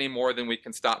any more than we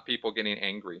can stop people getting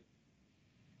angry.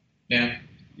 Yeah.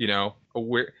 You know,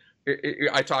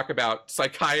 I talk about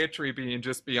psychiatry being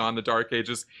just beyond the dark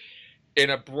ages.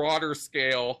 In a broader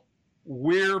scale,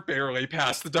 we're barely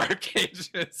past the dark ages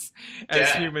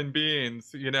as human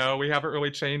beings. You know, we haven't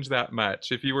really changed that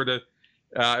much. If you were to,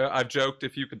 I've joked,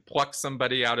 if you could pluck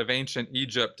somebody out of ancient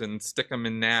Egypt and stick them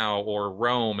in now, or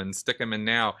Rome and stick them in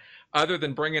now, other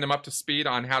than bringing them up to speed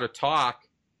on how to talk,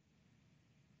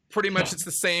 pretty much it's the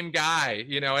same guy,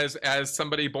 you know, as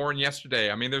somebody born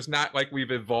yesterday. I mean, there's not like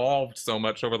we've evolved so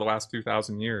much over the last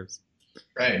 2,000 years.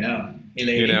 Right. No.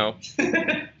 You know.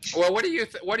 Well, what do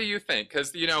you think?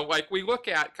 Because, you know, like we look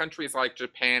at countries like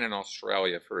Japan and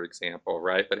Australia, for example,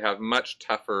 right, that have much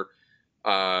tougher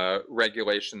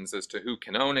regulations as to who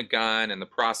can own a gun and the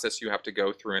process you have to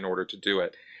go through in order to do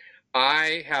it.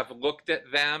 I have looked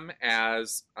at them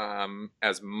as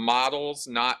models,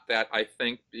 not that I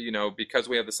think, you know, because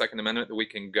we have the Second Amendment that we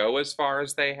can go as far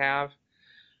as they have.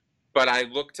 But I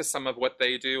look to some of what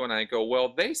they do and I go,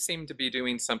 well, they seem to be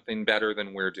doing something better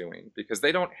than we're doing because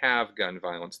they don't have gun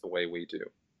violence the way we do.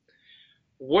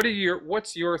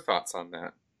 What's your thoughts on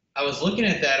that? I was looking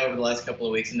at that over the last couple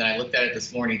of weeks, and then I looked at it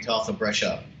this morning to also brush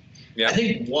up. Yeah. I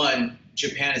think, one,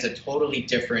 Japan is a totally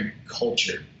different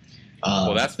culture.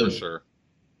 Well, that's for sure.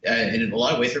 And in a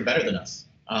lot of ways, they're better than us.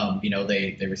 You know,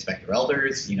 they respect their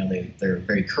elders. You know, they're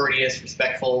very courteous,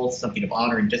 respectful, something of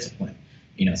honor and discipline.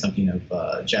 You know, something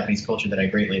of Japanese culture that I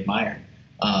greatly admire.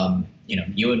 You know,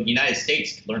 you in the United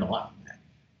States could learn a lot from that.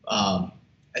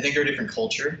 I think they're a different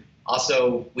culture.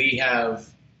 Also, we have,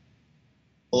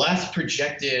 the last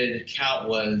projected count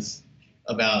was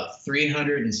about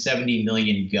 370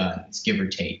 million guns, give or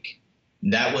take.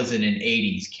 That was in an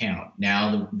 80s count.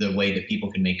 Now the way that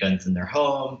people can make guns in their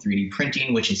home, 3D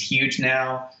printing, which is huge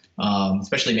now,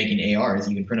 especially making ARs.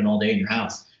 You can print them all day in your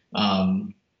house.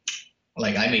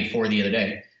 Like I made 4 the other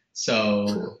day.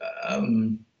 So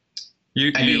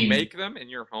you make them in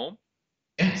your home?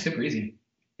 Yeah, super easy.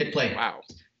 Hit play. Wow.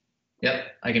 Yep,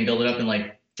 I can build it up in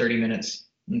like 30 minutes.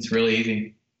 It's really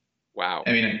easy. Wow.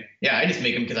 I mean, yeah, I just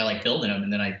make them because I like building them,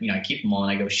 and then I keep them all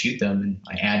and I go shoot them and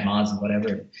I add mods and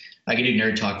whatever. I could do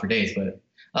nerd talk for days, but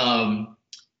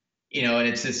you know, and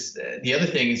it's just the other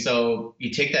thing. So you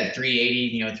take that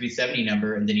 380, you know, 370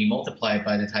 number, and then you multiply it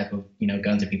by the type of, you know,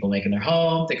 guns that people make in their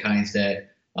home, the kinds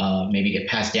that maybe get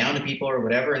passed down to people or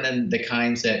whatever, and then the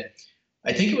kinds that,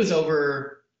 I think it was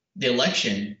over the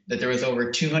election that there was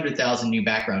over 200,000 new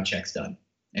background checks done,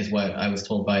 is what I was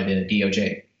told by the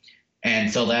DOJ.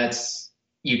 And so that's,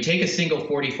 you take a single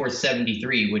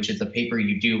 4473, which is the paper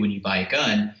you do when you buy a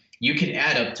gun, you can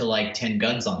add up to like 10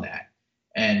 guns on that,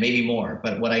 and maybe more,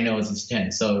 but what I know is it's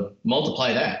 10. So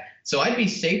multiply that. So I'd be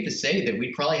safe to say that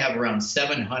we probably have around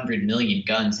 700 million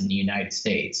guns in the United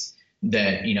States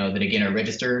that, you know, that again are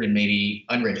registered and maybe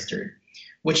unregistered,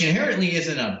 which inherently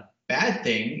isn't a bad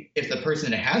thing if the person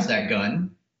that has that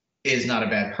gun is not a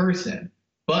bad person.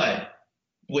 But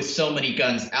with so many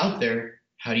guns out there,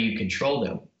 how do you control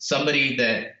them? Somebody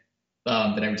that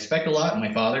I respect a lot,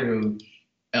 my father, who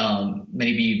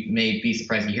many may be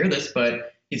surprised to hear this,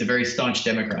 but he's a very staunch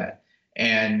Democrat.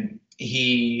 And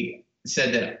he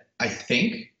said that, I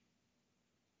think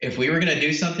if we were going to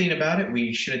do something about it,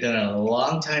 we should have done it a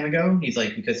long time ago. He's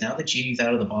like, because now the genie's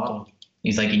out of the bottle.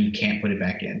 He's like, and you can't put it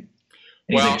back in.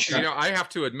 And well, like, you know, I have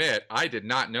to admit, I did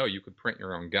not know you could print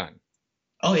your own gun.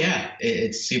 Oh yeah,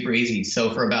 it's super easy.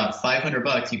 So for about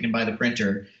 $500, you can buy the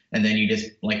printer, and then you just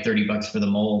like $30 for the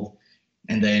mold,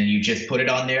 and then you just put it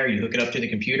on there. You hook it up to the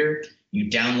computer.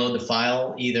 You download the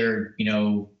file, either, you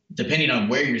know, depending on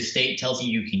where your state tells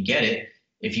you can get it.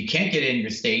 If you can't get it in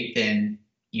your state, then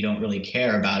you don't really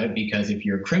care about it, because if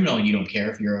you're a criminal, you don't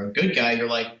care. If you're a good guy, you're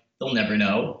like, they'll never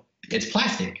know. It's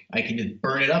plastic. I can just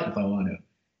burn it up if I want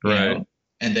to. Right. Know?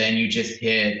 And then you just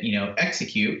hit, you know,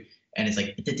 execute. And it's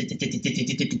like,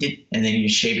 and then you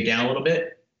just shave it down a little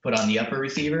bit, put on the upper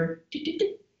receiver.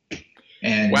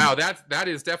 And wow, that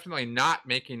is definitely not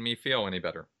making me feel any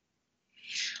better.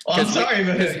 Oh, I'm sorry,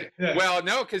 but yeah. Well,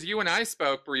 no, because you and I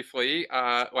spoke briefly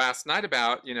last night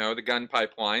about, you know, the gun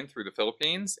pipeline through the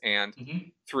Philippines and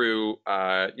through,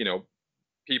 you know,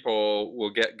 people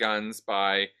will get guns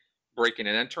by breaking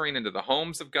and entering into the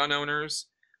homes of gun owners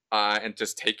and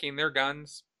just taking their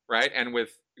guns, right? And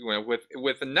with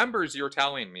the numbers you're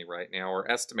telling me right now or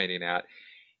estimating at,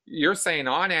 you're saying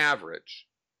on average,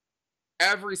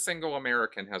 every single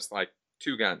American has like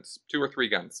 2 guns, 2 or 3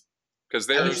 guns, because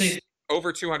I would there's say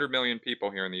over 200 million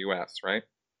people here in the U.S., right?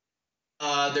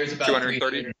 there's about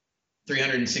 230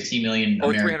 360 million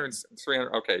or Americans.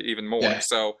 300, okay, even more. Yeah,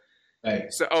 So,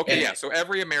 right. okay, And yeah. So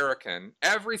every American,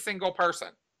 every single person,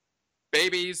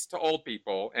 babies to old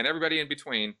people, and everybody in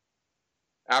between,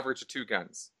 average of 2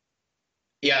 guns.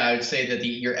 yeah, I would say that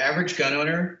your average gun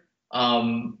owner,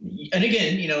 and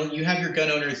again, you have your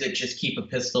gun owners that just keep a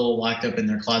pistol locked up in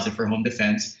their closet for home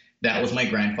defense. That was my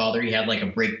grandfather. He had like a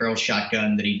break barrel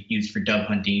shotgun that he used for dove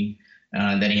hunting.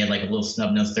 Then he had like a little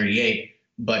snub nose 38.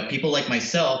 But people like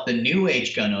myself, the new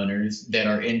age gun owners that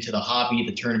are into the hobby,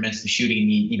 the tournaments, the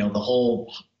shooting, the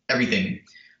whole everything,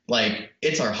 like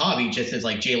it's our hobby, just as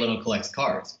like Jay Leno collects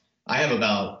cars. I have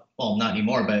about, well, not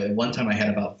anymore, but at one time I had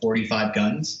about 45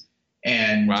 guns.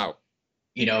 And Wow.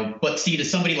 But see, to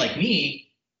somebody like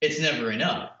me, it's never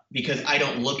enough because I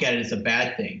don't look at it as a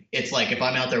bad thing. It's like if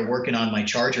I'm out there working on my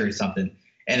charger or something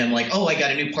and I'm like, oh, I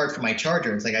got a new part for my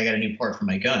charger. It's like I got a new part for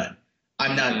my gun.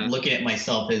 I'm not looking at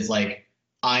myself as like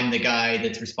I'm the guy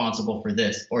that's responsible for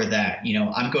this or that.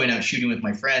 I'm going out shooting with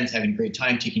my friends, having a great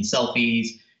time, taking selfies,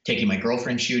 taking my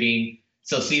girlfriend shooting.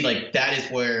 So see, like that is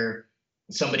where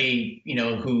somebody,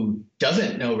 who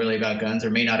doesn't know really about guns or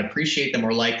may not appreciate them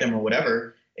or like them or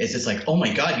whatever, is just like, oh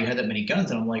my God, you had that many guns.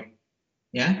 And I'm like,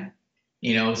 yeah,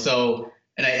 so,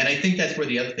 and I think that's where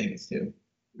the other thing is too.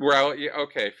 Well, yeah,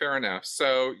 okay, fair enough.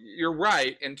 So you're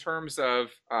right in terms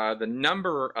of the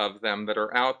number of them that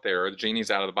are out there. The genie's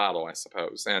out of the bottle, I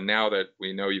suppose. And now that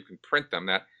we know you can print them,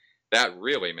 that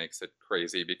really makes it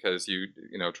crazy because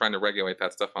trying to regulate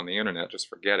that stuff on the internet, just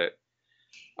forget it.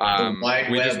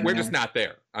 We're just not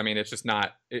there. I mean, it's just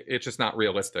not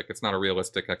realistic. It's not a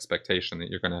realistic expectation that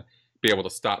you're going to be able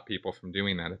to stop people from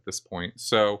doing that at this point.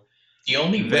 So the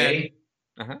only way,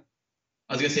 uh-huh.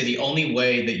 I was going to say the only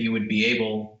way that you would be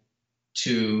able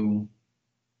to,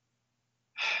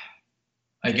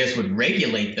 I guess, would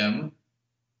regulate them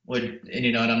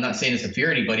and I'm not saying this to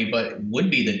fear anybody, but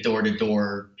would be the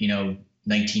door-to-door,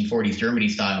 1940s Germany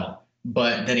style.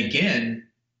 But then again,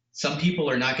 some people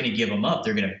are not going to give them up.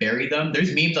 They're going to bury them.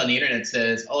 There's memes on the internet that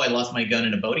says, oh, I lost my gun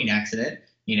in a boating accident,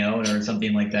 or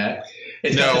something like that.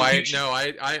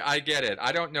 I get it.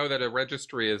 I don't know that a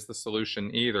registry is the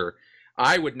solution either.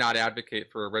 I would not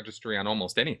advocate for a registry on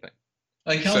almost anything.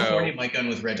 In California, my gun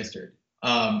was registered.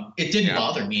 It didn't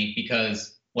bother me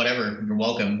because whatever, you're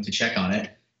welcome to check on it,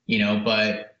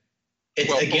 but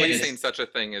policing such a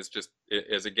thing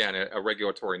is again a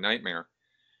regulatory nightmare.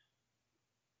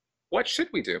 What should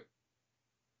we do?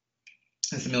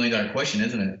 That's $1 million question,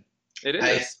 isn't it? It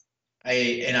is.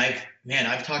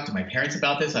 I've talked to my parents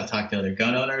about this. I've talked to other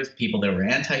gun owners, people that were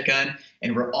anti-gun,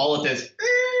 and we're all at this.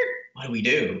 What do we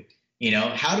do?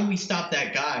 How do we stop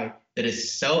that guy that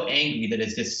is so angry, that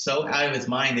is just so out of his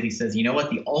mind that he says, you know what,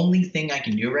 the only thing I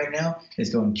can do right now is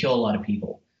go and kill a lot of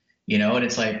people, and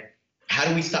it's like, how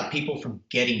do we stop people from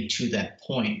getting to that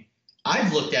point?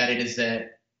 I've looked at it as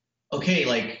that, okay,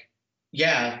 like,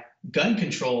 yeah, gun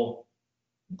control,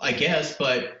 I guess,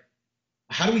 but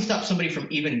how do we stop somebody from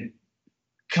even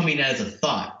coming as a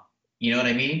thought? You know what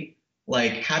I mean?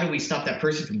 Like, how do we stop that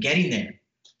person from getting there?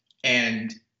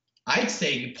 And I'd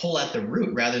say you pull at the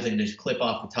root rather than just clip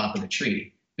off the top of the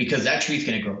tree, because that tree's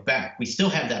going to grow back. We still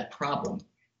have that problem.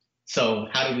 So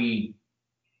how do we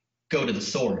go to the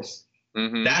source?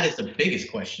 Mm-hmm. That is the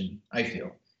biggest question, I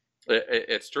feel.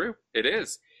 It's true. It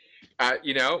is.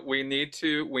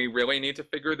 We really need to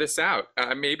figure this out.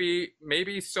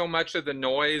 Maybe so much of the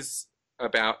noise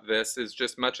about this is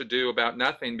just much ado about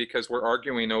nothing because we're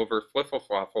arguing over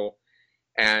fliffle-fluffle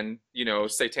and,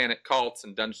 satanic cults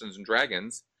and Dungeons and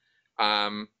Dragons.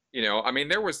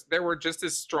 There were just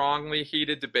as strongly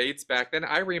heated debates back then.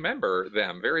 I remember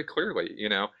them very clearly,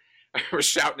 I was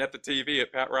shouting at the TV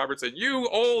at Pat Robertson, "You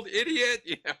old idiot!"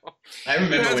 I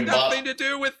remember it has when nothing to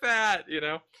do with that,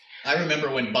 I remember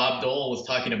when Bob Dole was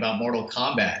talking about Mortal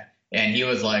Kombat, and he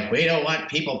was like, "We don't want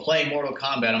people playing Mortal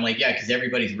Kombat." I'm like, "Yeah, because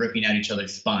everybody's ripping out each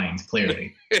other's spines,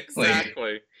 clearly."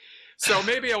 Exactly. So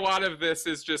maybe a lot of this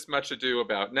is just much ado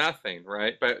about nothing,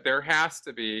 right? But there has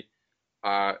to be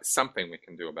something we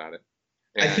can do about it.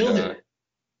 And, I feel that.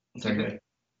 I'm sorry, go ahead.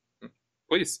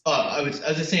 Please. I was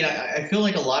just saying, I feel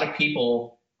like a lot of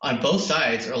people on both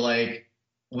sides are like,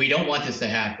 we don't want this to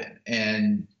happen.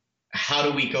 And how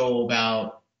do we go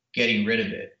about getting rid of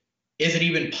it? Is it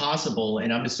even possible?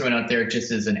 And I'm just throwing out there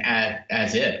just as an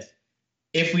as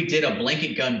if we did a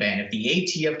blanket gun ban, if the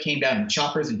ATF came down and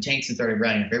choppers and tanks and started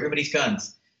rounding up everybody's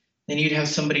guns, then you'd have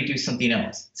somebody do something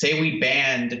else. Say we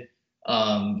banned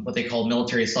what they call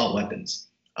military assault weapons.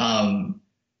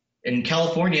 In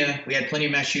California, we had plenty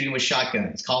of mass shooting with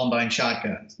shotguns, Columbine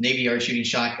shotguns, Navy Yard shooting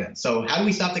shotguns. So how do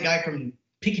we stop the guy from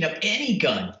picking up any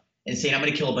gun and saying, I'm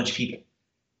going to kill a bunch of people?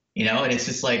 You know, and it's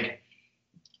just like,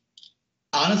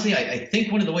 honestly, I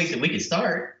think one of the ways that we could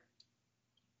start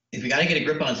is we got to get a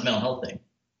grip on this mental health thing.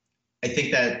 I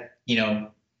think that, you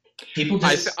know, people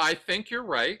just I think you're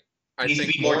right. I needs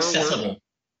think to be more accessible.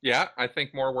 Yeah, I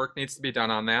think more work needs to be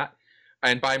done on that.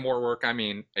 And by more work, I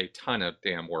mean a ton of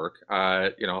damn work.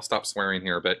 You know, I'll stop swearing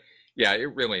here, but yeah,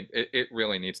 it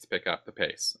really needs to pick up the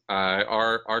pace.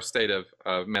 Our state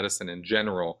of medicine in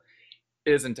general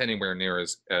isn't anywhere near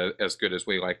as good as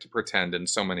we like to pretend in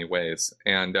so many ways,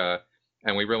 and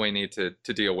we really need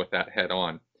to deal with that head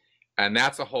on. And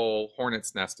that's a whole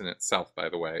hornet's nest in itself, by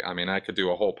the way. I mean, I could do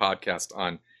a whole podcast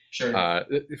on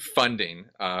funding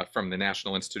from the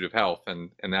National Institute of Health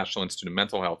and National Institute of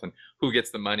Mental Health, and who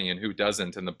gets the money and who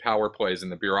doesn't, and the power plays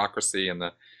and the bureaucracy and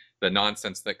the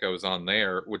nonsense that goes on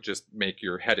there would just make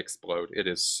your head explode. It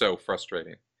is so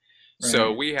frustrating. Right.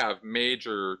 So we have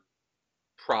major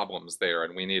problems there,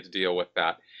 and we need to deal with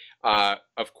that.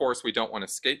 Of course, we don't want to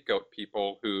scapegoat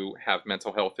people who have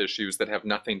mental health issues that have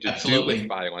nothing to do with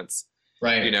violence.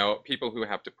 Right. You know, people who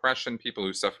have depression, people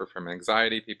who suffer from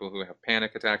anxiety, people who have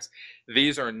panic attacks.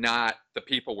 These are not the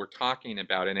people we're talking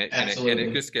about, and it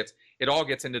just gets, it all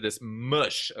gets into this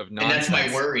mush of nonsense. And that's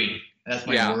my worry. That's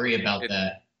my worry about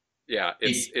that. Yeah,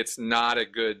 it's not a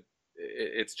good.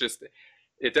 It's just,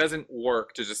 it doesn't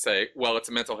work to just say, well, it's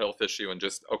a mental health issue, and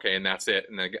just okay, and that's it,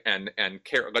 and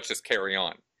let's just carry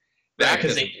on. That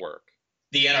doesn't work.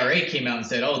 The NRA came out and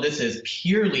said, oh, this is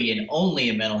purely and only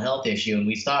a mental health issue.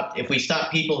 And if we stop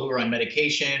people who are on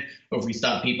medication, or if we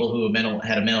stop people who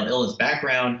had a mental illness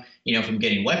background, you know, from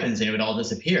getting weapons, and it would all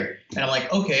disappear. And I'm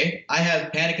like, okay, I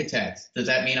have panic attacks. Does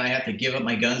that mean I have to give up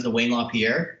my guns to Wayne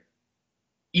LaPierre?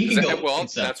 You can go. Well,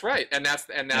 that's right. And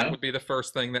that would be the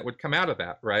first thing that would come out of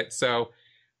that, right? So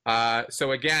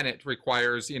again, it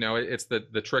requires, you know, it's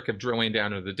the trick of drilling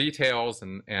down into the details,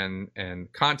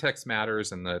 and context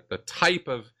matters, and the type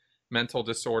of mental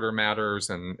disorder matters,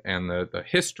 and the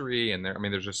history, and I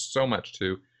mean, there's just so much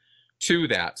to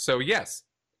that. So yes,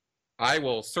 I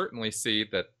will certainly see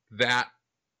that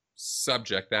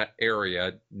subject, that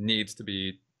area needs to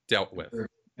be dealt with.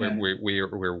 Yeah.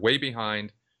 We're way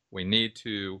behind. We need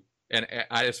to, and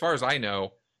as far as I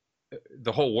know,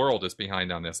 the whole world is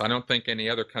behind on this. I don't think any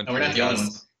other country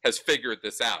has figured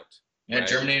this out. Yeah, right?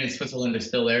 Germany and Switzerland are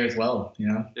still there as well, you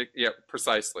know? Yeah,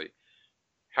 precisely.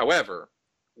 However,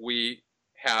 we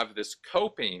have this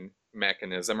coping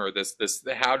mechanism, or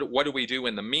what do we do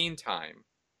in the meantime,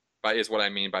 is what I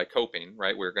mean by coping,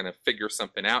 right? We're going to figure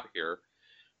something out here,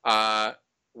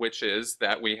 which is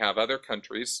that we have other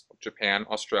countries, Japan,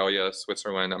 Australia,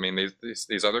 Switzerland. I mean,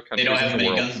 these other countries. They don't have as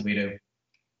many guns as we do.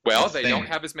 Well, they don't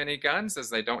have as many guns as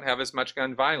they don't have as much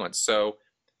gun violence. So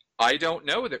I don't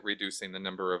know that reducing the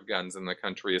number of guns in the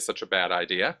country is such a bad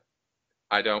idea.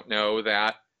 I don't know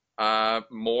that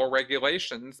more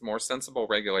regulations, more sensible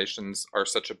regulations, are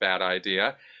such a bad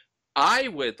idea. I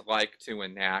would like to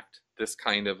enact this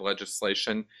kind of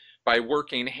legislation by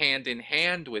working hand in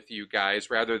hand with you guys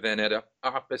rather than at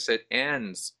opposite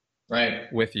ends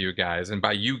with you guys. And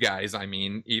by you guys, I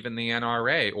mean even the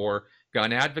NRA or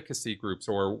gun advocacy groups,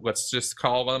 or let's just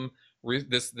call them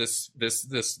this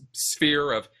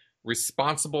sphere of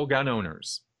responsible gun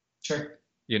owners. Sure.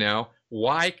 You know,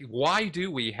 why do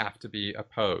we have to be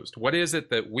opposed? What is it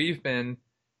that we've been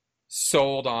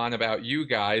sold on about you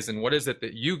guys, and what is it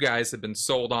that you guys have been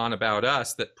sold on about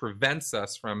us that prevents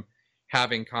us from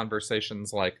having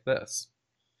conversations like this?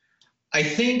 I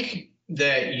think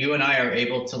that you and I are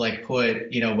able to like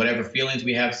put, you know, whatever feelings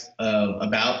we have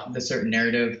about the certain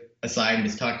narrative aside and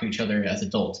just talk to each other as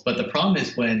adults. But the problem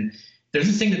is when there's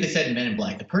this thing that they said in Men in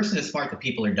Black, the person is smart, the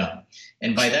people are dumb.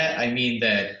 And by that, I mean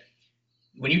that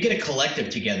when you get a collective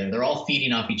together, they're all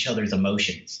feeding off each other's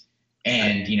emotions.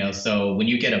 And, you know, so when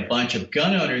you get a bunch of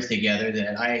gun owners together,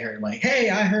 that I heard like, hey,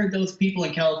 I heard those people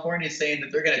in California saying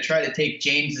that they're going to try to take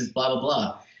James's blah, blah,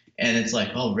 blah. And it's like,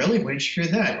 oh, really? When did you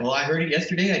hear that? Well, I heard it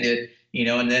yesterday. I did, you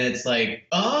know, and then it's like,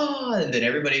 oh, and then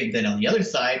everybody, then on the other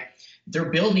side, they're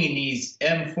building these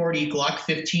M40 Glock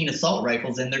 15 assault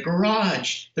rifles in their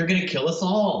garage. They're going to kill us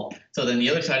all. So then the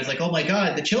other side is like, oh my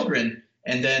God, the children.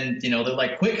 And then, you know, they're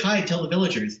like, quick, hide, tell the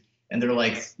villagers. And they're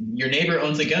like, your neighbor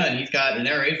owns a gun. He's got an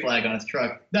NRA flag on his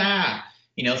truck. Ah,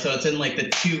 you know, so it's in like the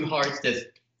two hearts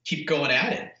that keep going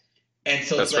at it. And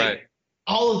so it's like,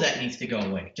 all of that needs to go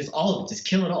away. Just all of it. Just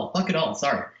kill it all. Fuck it all.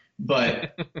 Sorry.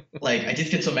 But like, I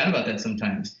just get so mad about that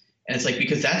sometimes. And it's like,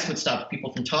 because that's what stops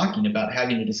people from talking about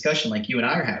having a discussion like you and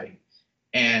I are having.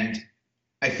 And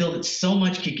I feel that so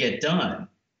much could get done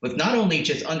with not only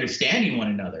just understanding one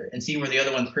another and seeing where the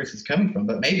other one person's coming from,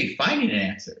 but maybe finding an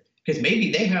answer. Because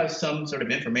maybe they have some sort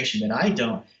of information that I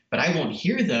don't, but I won't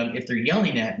hear them if they're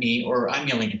yelling at me or I'm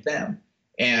yelling at them.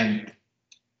 And,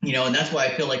 you know, and that's why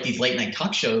I feel like these late night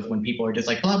talk shows, when people are just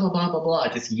like blah, blah, blah, blah, blah,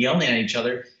 just yelling at each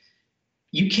other,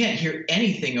 you can't hear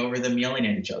anything over them yelling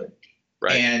at each other.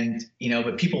 Right. And, you know,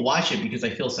 but people watch it because I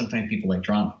feel sometimes people like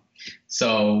drama.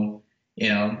 So, you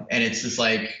know, and it's just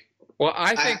like, well,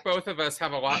 I think both of us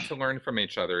have a lot to learn from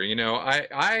each other. You know,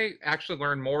 I actually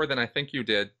learned more than I think you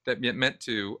did that meant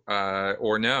to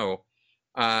or no.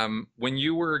 When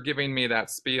you were giving me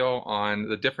that spiel on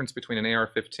the difference between an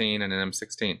AR-15 and an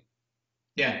M16.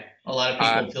 Yeah, a lot of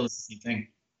people feel the same thing.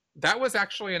 That was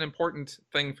actually an important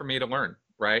thing for me to learn,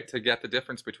 right? To get the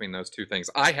difference between those two things.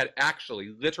 I had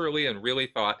actually literally and really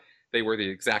thought they were the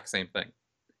exact same thing.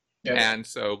 Yep. And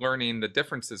so learning the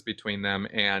differences between them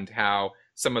and how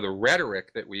some of the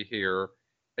rhetoric that we hear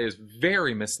is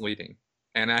very misleading.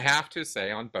 And I have to say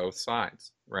on both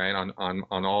sides, right? On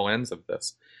all ends of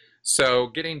this. So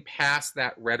getting past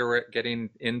that rhetoric, getting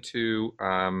into,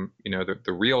 you know,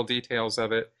 the real details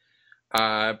of it.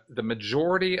 The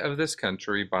majority of this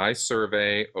country, by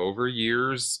survey over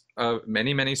years of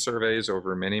many surveys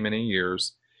over many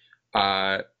years,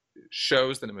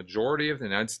 shows that a majority of the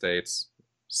United States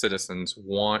citizens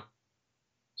want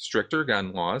stricter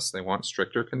gun laws. They want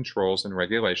stricter controls and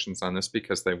regulations on this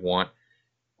because they want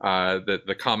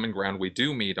the common ground we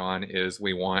do meet on is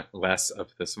we want less of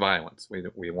this violence.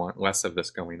 We want less of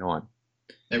this going on.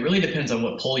 It really depends on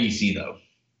what poll you see, though.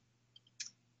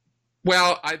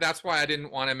 Well, that's why I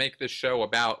didn't want to make this show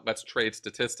about let's trade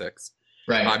statistics.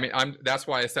 Right. I mean, that's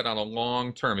why I said on a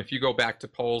long term, if you go back to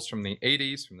polls from the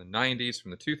 80s, from the 90s,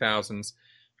 from the 2000s,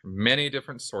 from many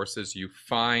different sources, you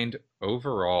find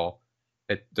overall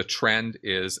the trend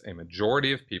is a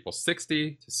majority of people,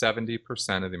 60 to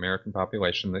 70% of the American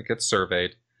population that gets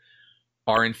surveyed,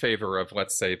 are in favor of,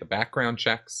 let's say, the background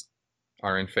checks,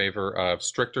 are in favor of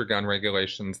stricter gun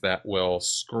regulations that will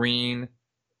screen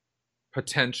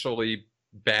potentially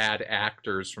bad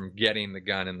actors from getting the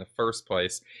gun in the first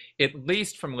place, at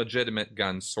least from legitimate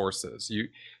gun sources.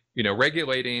 You know,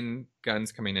 regulating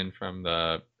guns coming in from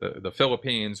the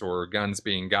Philippines or guns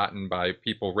being gotten by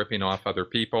people ripping off other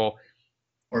people.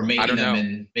 Or making them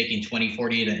and making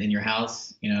 2040 in your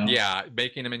house, you know? Yeah,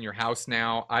 making them in your house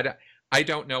now. I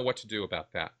don't know what to do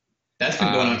about that. That's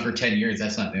been going on for 10 years.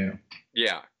 That's not new.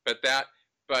 Yeah,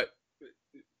 but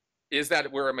is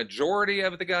that where a majority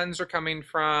of the guns are coming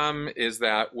from? Is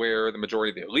that where the majority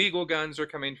of the illegal guns are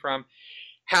coming from?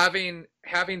 Having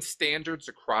standards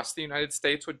across the United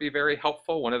States would be very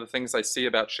helpful. One of the things I see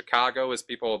about Chicago is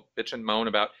people bitch and moan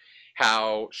about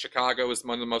how Chicago is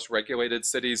one of the most regulated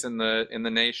cities in the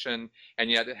nation,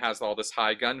 and yet it has all this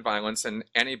high gun violence. And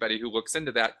anybody who looks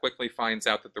into that quickly finds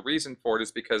out that the reason for it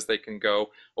is because they can go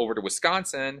over to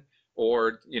Wisconsin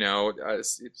or, you know,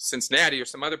 Cincinnati or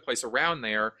some other place around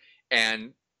there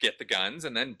and get the guns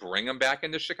and then bring them back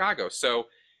into Chicago. So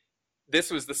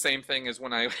this was the same thing as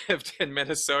when I lived in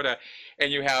Minnesota,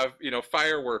 and you have, you know,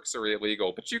 fireworks are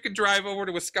illegal, but you can drive over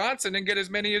to Wisconsin and get as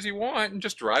many as you want and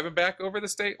just drive them back over the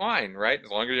state line, right? As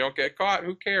long as you don't get caught,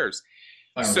 who cares?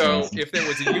 So if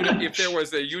there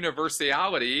was a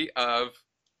universality of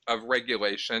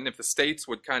regulation, if the states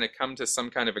would kind of come to some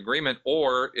kind of agreement,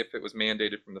 or if it was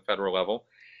mandated from the federal level,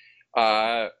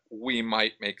 we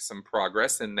might make some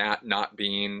progress in that not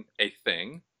being a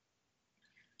thing.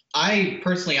 I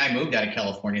moved out of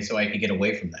California so I could get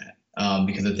away from that,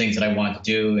 because of the things that I wanted to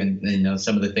do, and you know,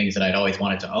 some of the things that I'd always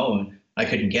wanted to own, I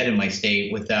couldn't get in my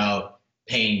state without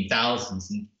paying thousands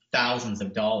and thousands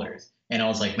of dollars. And I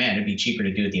was like, man, it'd be cheaper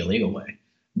to do it the illegal way.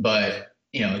 But,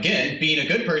 you know, again, being a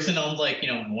good person, I was like, you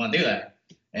know, I want to do that.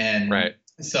 And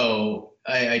so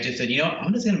I just said, you know,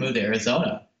 I'm just going to move to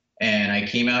Arizona. And I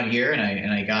came out here and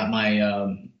I got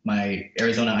my my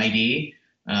Arizona ID.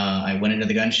 I went into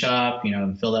the gun shop, you know,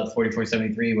 and filled out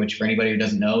 4473, which for anybody who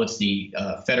doesn't know, it's the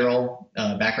federal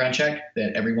background check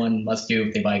that everyone must do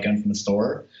if they buy a gun from a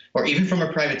store or even from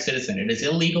a private citizen. It is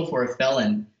illegal for a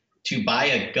felon to buy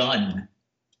a gun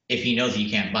if he knows he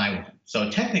can't buy one. So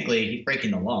technically, he's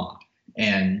breaking the law,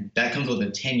 and that comes with a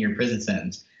 10-year prison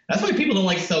sentence. That's why people don't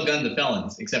like to sell guns to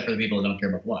felons, except for the people that don't care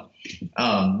about the law.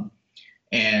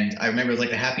 And I remember it was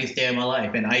like the happiest day of my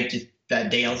life, and that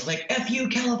day I was like, "F you,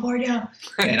 California!"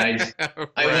 And I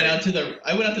went out to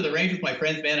the range with my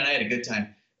friends, man, and I had a good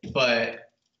time.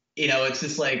 But you know, it's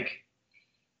just like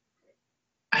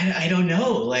I don't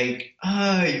know, like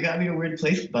you got me in a weird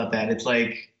place about that. It's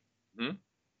like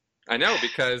I know,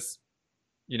 because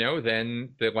you know, then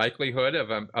the likelihood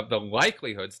of the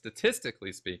likelihood,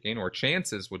 statistically speaking, or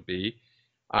chances would be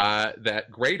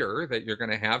that greater that you're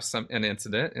going to have an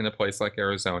incident in a place like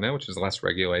Arizona, which is less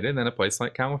regulated, than a place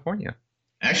like California.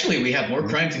 Actually, we have more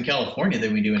crimes in California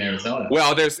than we do in Arizona.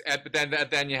 Well,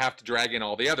 but then you have to drag in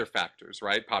all the other factors,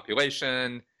 right?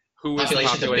 Population, who is the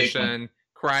population,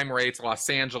 crime rates. Los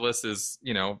Angeles is,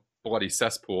 bloody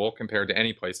cesspool compared to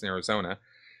any place in Arizona.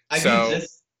 I've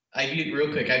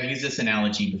used this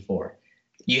analogy before.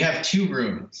 You have two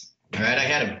rooms, all right?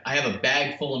 I have a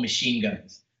bag full of machine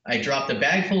guns. I dropped a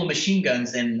bag full of machine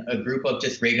guns in a group of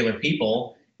just regular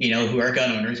people, who are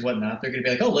gun owners, whatnot. They're going to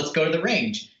be like, oh, let's go to the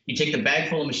range. You take the bag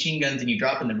full of machine guns and you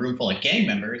drop in the room full of gang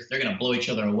members, they're going to blow each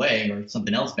other away, or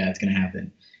something else bad's going to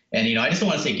happen. And, I just don't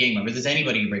want to say gang members. It's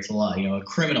anybody who breaks the law, a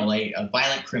criminal, a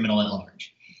violent criminal at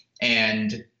large.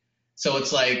 And so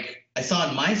it's like, I saw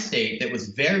in my state that was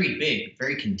very big,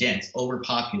 very condensed,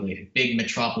 overpopulated, big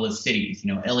metropolis cities,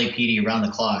 LAPD around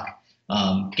the clock,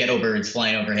 ghetto birds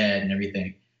flying overhead and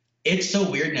everything. It's so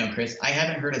weird now, Chris. I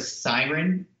haven't heard a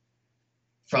siren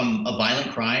from a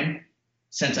violent crime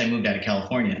since I moved out of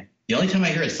California. The only time I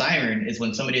hear a siren is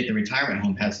when somebody at the retirement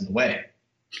home passes away.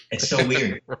 It's so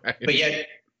weird. Right. But yet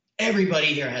everybody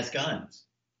here has guns.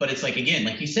 But it's like, again,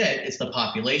 like you said, it's the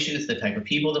population, it's the type of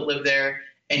people that live there.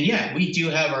 And yeah, we do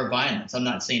have our violence. I'm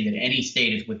not saying that any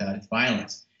state is without its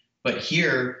violence. But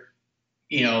here,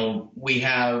 we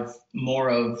have more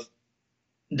of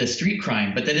the street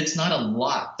crime. But then it's not a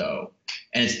lot, though.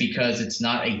 And it's because it's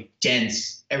not a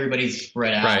dense, everybody's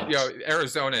spread out. Right.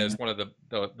 Arizona is one of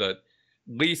the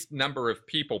least number of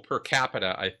people per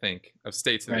capita, I think, of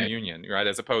states in the union, right?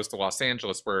 As opposed to Los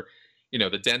Angeles, where,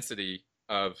 the density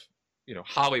of,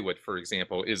 Hollywood, for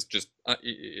example, is just,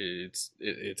 it's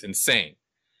insane.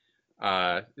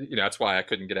 That's why I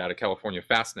couldn't get out of California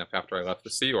fast enough after I left the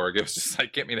Sea Org. It was just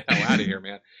like, get me the hell out of here,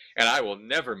 man. And I will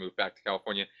never move back to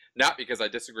California, not because I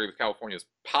disagree with California's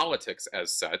politics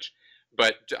as such,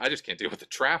 but I just can't deal with the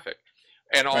traffic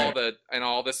and all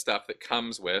the stuff that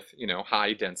comes with,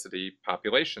 high density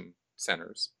population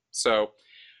centers. So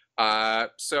I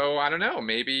don't know,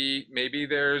 maybe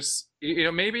there's,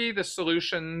 maybe the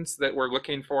solutions that we're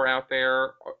looking for out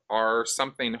there are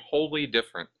something wholly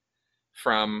different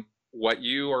from what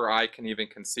you or I can even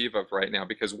conceive of right now,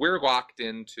 because we're locked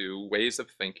into ways of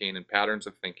thinking and patterns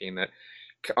of thinking that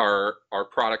are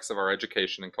products of our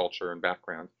education and culture and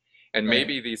background. And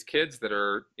maybe these kids that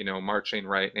are, marching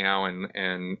right now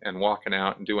and walking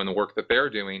out and doing the work that they're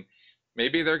doing,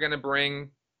 maybe they're going to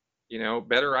bring,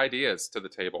 better ideas to the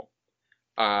table.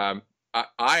 My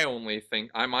only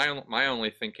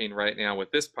thinking right now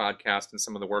with this podcast and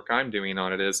some of the work I'm doing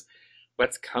on it is,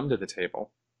 let's come to the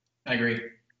table. I agree.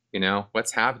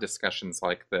 Let's have discussions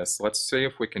like this. Let's see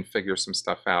if we can figure some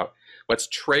stuff out. Let's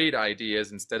trade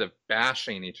ideas instead of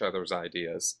bashing each other's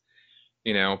ideas.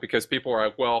 Because people are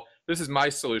like, well, this is my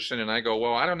solution. And I go,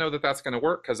 well, I don't know that that's going to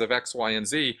work because of X, Y, and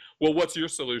Z. Well, what's your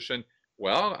solution?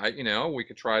 Well, we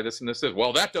could try this and this.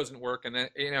 Well, that doesn't work. And then,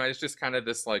 it's just kind of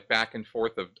this like back and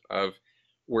forth of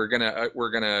we're going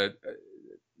to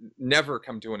never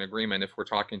come to an agreement if we're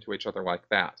talking to each other like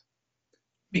that.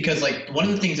 Because like one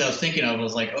of the things I was thinking of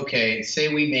was like, okay,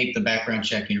 say we make the background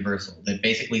check universal that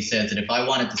basically says that if I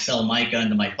wanted to sell my gun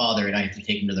to my father and I have to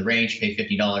take him to the range, pay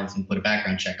 $50 and put a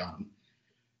background check on him.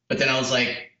 But then I was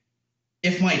like,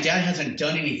 if my dad hasn't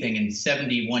done anything in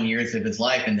 71 years of his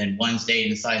life and then one day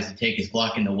decides to take his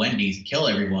Glock into Wendy's and kill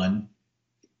everyone,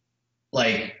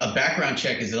 like a background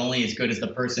check is only as good as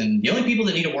the only people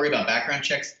that need to worry about background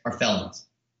checks are felons,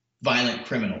 violent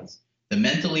criminals. The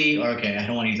mentally, or okay, I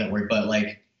don't want to use that word, but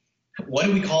like, what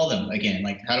do we call them again?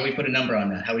 Like, how do we put a number on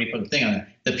that? How do we put a thing on that?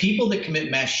 The people that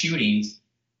commit mass shootings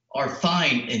are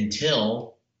fine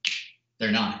until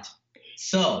they're not.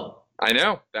 So I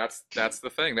know that's the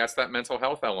thing. That's that mental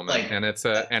health element, and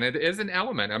it is an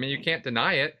element. I mean, you can't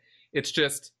deny it. It's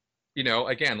just,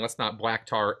 again, let's not black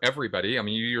tar everybody. I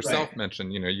mean, you yourself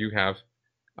mentioned, you have,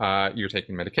 you're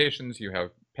taking medications, you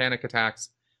have panic attacks.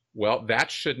 Well, that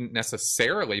shouldn't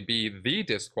necessarily be the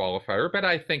disqualifier, but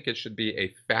I think it should be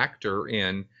a factor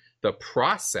in the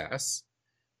process.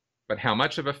 But how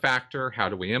much of a factor? How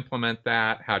do we implement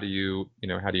that? How do you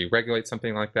regulate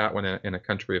something like that when in a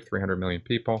country of 300 million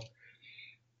people?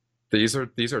 These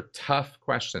are tough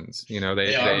questions.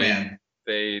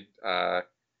 They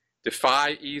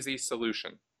defy easy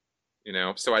solution.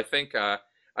 So I think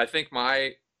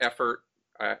my effort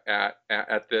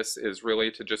at this is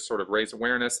really to just sort of raise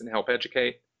awareness and help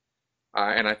educate.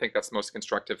 And I think that's the most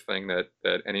constructive thing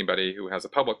that anybody who has a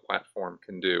public platform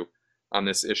can do on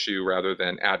this issue, rather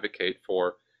than advocate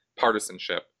for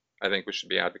partisanship. I think we should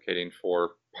be advocating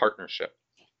for partnership.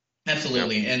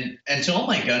 Absolutely. And to all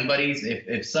my gun buddies,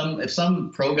 if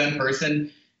some pro-gun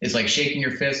person is like shaking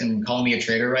your fist and calling me a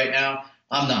traitor right now.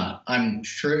 I'm not. I'm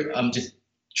true. I'm just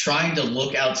trying to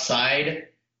look outside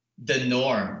the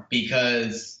norm,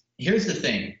 because here's the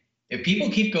thing. If people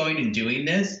keep going and doing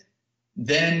this,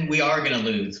 then we are going to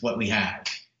lose what we have.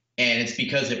 And it's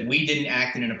because that we didn't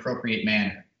act in an appropriate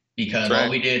manner, because all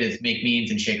we did is make memes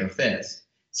and shake our fists.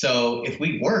 So if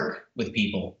we work with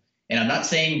people, and I'm not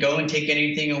saying go and take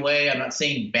anything away, I'm not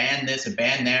saying ban this or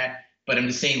ban that, but I'm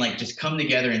just saying, like, just come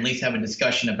together and at least have a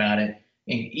discussion about it.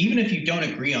 And even if you don't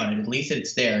agree on it, at least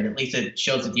it's there. And at least it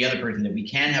shows that the other person that we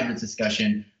can have this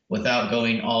discussion without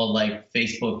going all like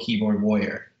Facebook keyboard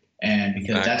warrior. And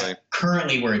because that's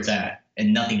currently where it's at,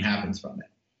 and nothing happens from it.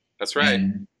 That's right.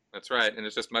 That's right. And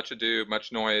it's just much ado,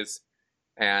 much noise,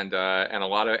 and a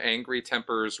lot of angry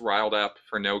tempers riled up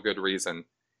for no good reason,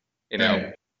 you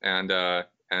know. Right.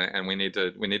 And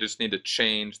we just need to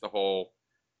change the whole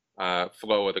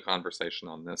flow of the conversation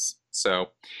on this. So,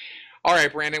 all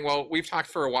right, Brandon. Well, we've talked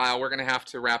for a while. We're going to have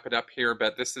to wrap it up here,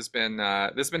 but this has been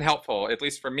helpful, at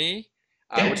least for me,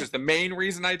 which is the main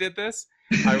reason I did this.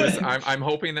 I'm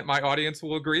hoping that my audience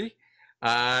will agree,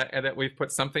 and that we've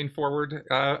put something forward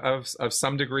of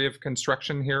some degree of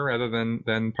construction here, rather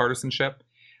than partisanship.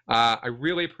 I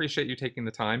really appreciate you taking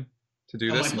the time to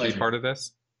do this and be part of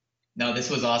this. No, this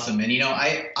was awesome. And, you know,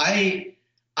 I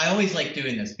always like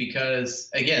doing this because,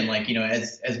 again, like, you know,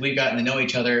 as we've gotten to know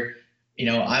each other, you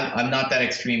know, I'm not that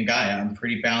extreme guy. I'm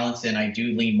pretty balanced, and I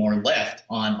do lean more left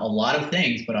on a lot of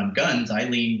things, but on guns, I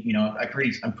lean, you know,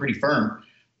 I'm pretty firm.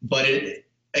 But I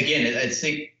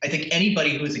think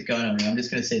anybody who's a gun owner, I'm just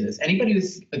going to say this, anybody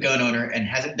who's a gun owner and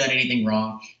hasn't done anything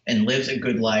wrong and lives a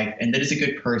good life and that is a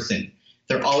good person,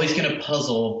 they're always going to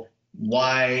puzzle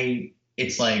why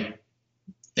it's like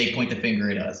they point the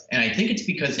finger at us. And I think it's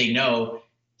because they know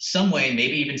some way,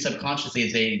 maybe even subconsciously,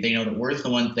 is they know that we're the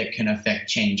ones that can affect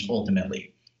change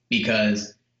ultimately,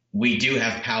 because we do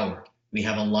have power. We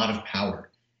have a lot of power.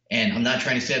 And I'm not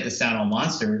trying to say that to sound all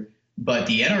monster, but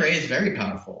the NRA is very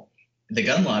powerful. The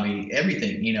gun lobby,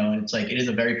 everything, you know, and it's like, it is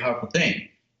a very powerful thing.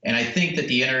 And I think that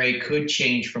the NRA could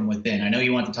change from within. I know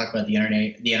you want to talk about the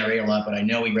NRA a lot, but I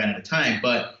know we ran out of time.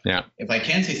 But if I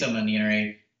can say something on the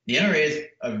NRA is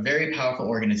a very powerful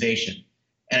organization.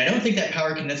 And I don't think that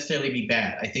power can necessarily be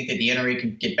bad. I think that the NRA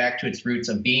can get back to its roots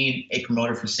of being a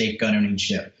promoter for safe gun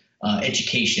ownership,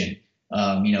 education,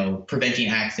 you know, preventing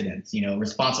accidents, you know,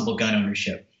 responsible gun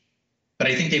ownership. But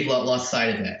I think they've lost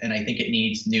sight of that, and I think it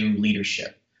needs new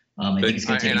leadership.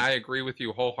 And I agree with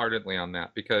you wholeheartedly on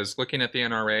that, because looking at the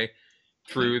NRA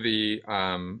through the,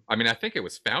 I mean, I think it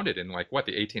was founded in like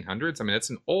the 1800s. I mean, it's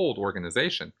an old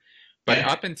organization, but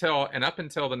up until the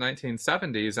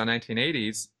 1970s and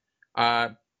 1980s,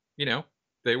 you know,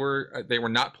 they were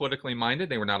not politically minded.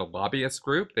 They were not a lobbyist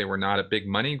group. They were not a big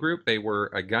money group. They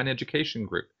were a gun education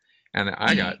group, and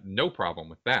I got no problem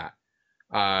with that.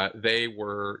 They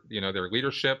were, you know, their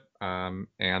leadership and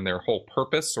their whole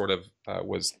purpose sort of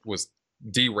was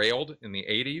derailed in the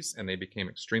 80s, and they became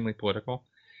extremely political,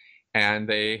 and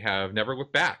they have never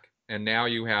looked back. And now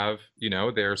you have, you know,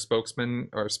 their spokesman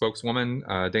or spokeswoman,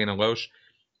 Dana Loesch,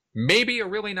 maybe a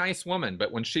really nice woman,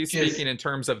 but when she's speaking in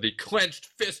terms of the clenched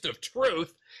fist of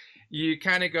truth, you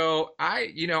kind of go,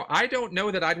 I don't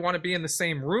know that I'd want to be in the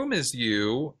same room as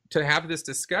you to have this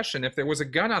discussion if there was a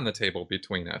gun on the table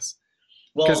between us.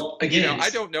 Well, again, you know, I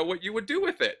don't know what you would do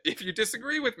with it if you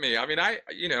disagree with me. I mean,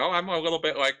 I'm a little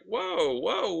bit like,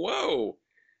 whoa.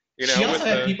 You know, she also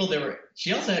had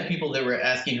people that were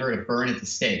asking her to burn at the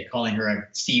stake, calling her a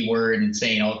C word and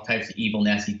saying all types of evil,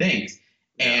 nasty things.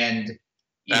 And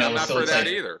I'm not for that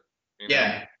either.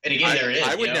 Yeah. And again, there it is.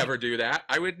 I would never do that.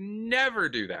 I would never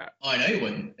do that. Oh, I know you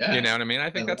wouldn't. Yeah. You know what I mean? I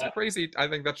think that's crazy. I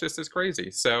think that's just as crazy.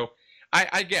 So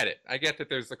I get it. I get that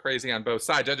there's the crazy on both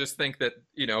sides. I just think that,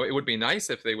 you know, it would be nice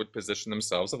if they would position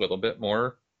themselves a little bit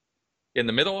more in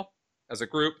the middle as a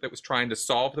group that was trying to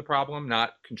solve the problem,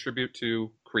 not contribute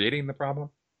to creating the problem.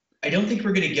 I don't think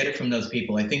we're going to get it from those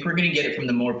people. I think we're going to get it from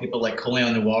the more people like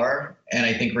Colion Noir, and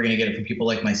I think we're going to get it from people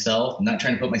like myself. I'm not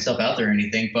trying to put myself out there or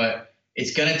anything, but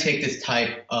it's going to take this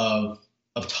type of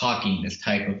talking, this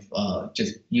type of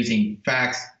just using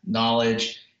facts,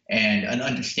 knowledge, and an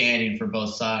understanding for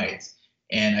both sides.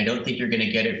 And I don't think you're going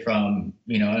to get it from,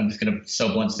 you know, I'm just going to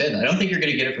so blunt say that. I don't think you're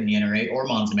going to get it from the NRA or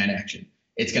Moms Demand Action.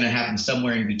 It's going to happen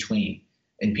somewhere in between.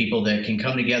 And people that can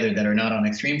come together that are not on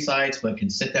extreme sides, but can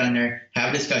sit down there,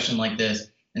 have a discussion like this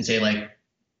and say, like,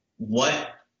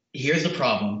 here's the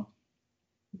problem.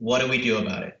 What do we do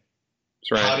about it?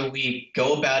 That's right. How do we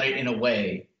go about it in a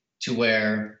way to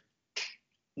where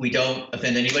we don't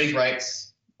offend anybody's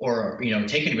rights or, you know,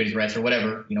 take anybody's rights or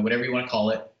whatever, you know, whatever you want to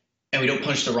call it. And we don't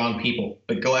punch the wrong people,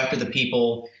 but go after the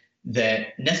people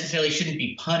that necessarily shouldn't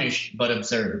be punished but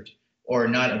observed, or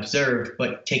not observed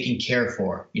but taken care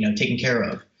for, taken care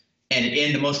of, and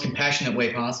in the most compassionate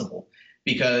way possible.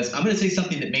 Because I'm going to say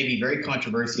something that may be very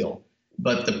controversial,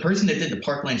 but the person that did the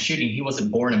Parkland shooting, he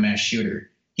wasn't born a mass shooter.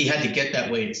 He had to get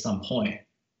that way at some point.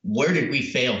 Where did we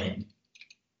fail him?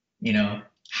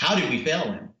 How did we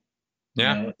fail him?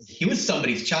 Yeah. He was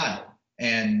somebody's child.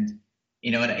 And,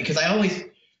 because I always...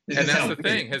 And that's the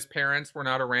thing. His parents were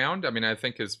not around. I mean, I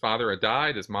think his father had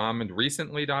died. His mom had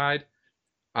recently died.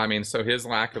 I mean, so his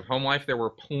lack of home life, there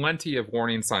were plenty of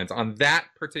warning signs on that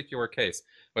particular case.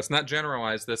 Let's not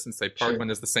generalize this and say Parkland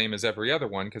is the same as every other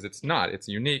one, because it's not. It's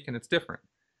unique and it's different.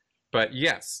 But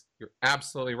yes, you're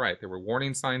absolutely right. There were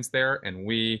warning signs there, and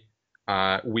we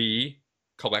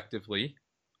collectively,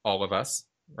 all of us,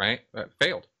 right,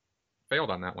 failed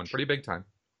on that one pretty big time,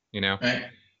 Right.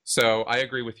 So I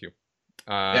agree with you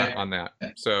on that.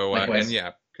 So and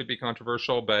yeah, could be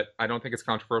controversial, but I don't think it's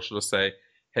controversial to say,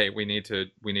 hey, we need to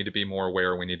be more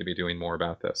aware. We need to be doing more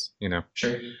about this.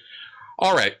 Sure.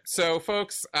 All right, so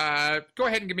folks, go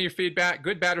ahead and give me your feedback,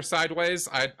 good, bad, or sideways.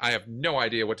 I have no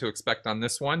idea what to expect on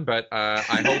this one, but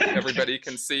I hope everybody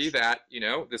can see that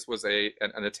this was an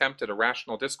attempt at a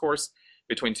rational discourse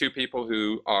between two people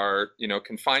who are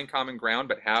can find common ground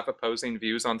but have opposing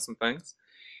views on some things,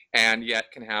 and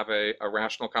yet can have a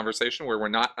rational conversation where we're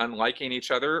not unliking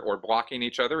each other or blocking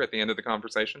each other at the end of the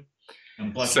conversation.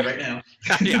 I'm blocking right now.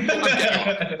 Yeah, I'm getting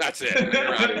off. That's it.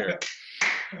 We're out of here.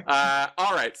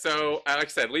 All right. So, like I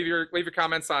said, leave your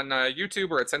comments on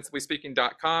YouTube or at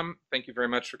sensiblyspeaking.com. Thank you very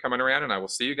much for coming around, and I will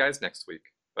see you guys next week.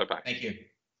 Bye-bye. Thank you.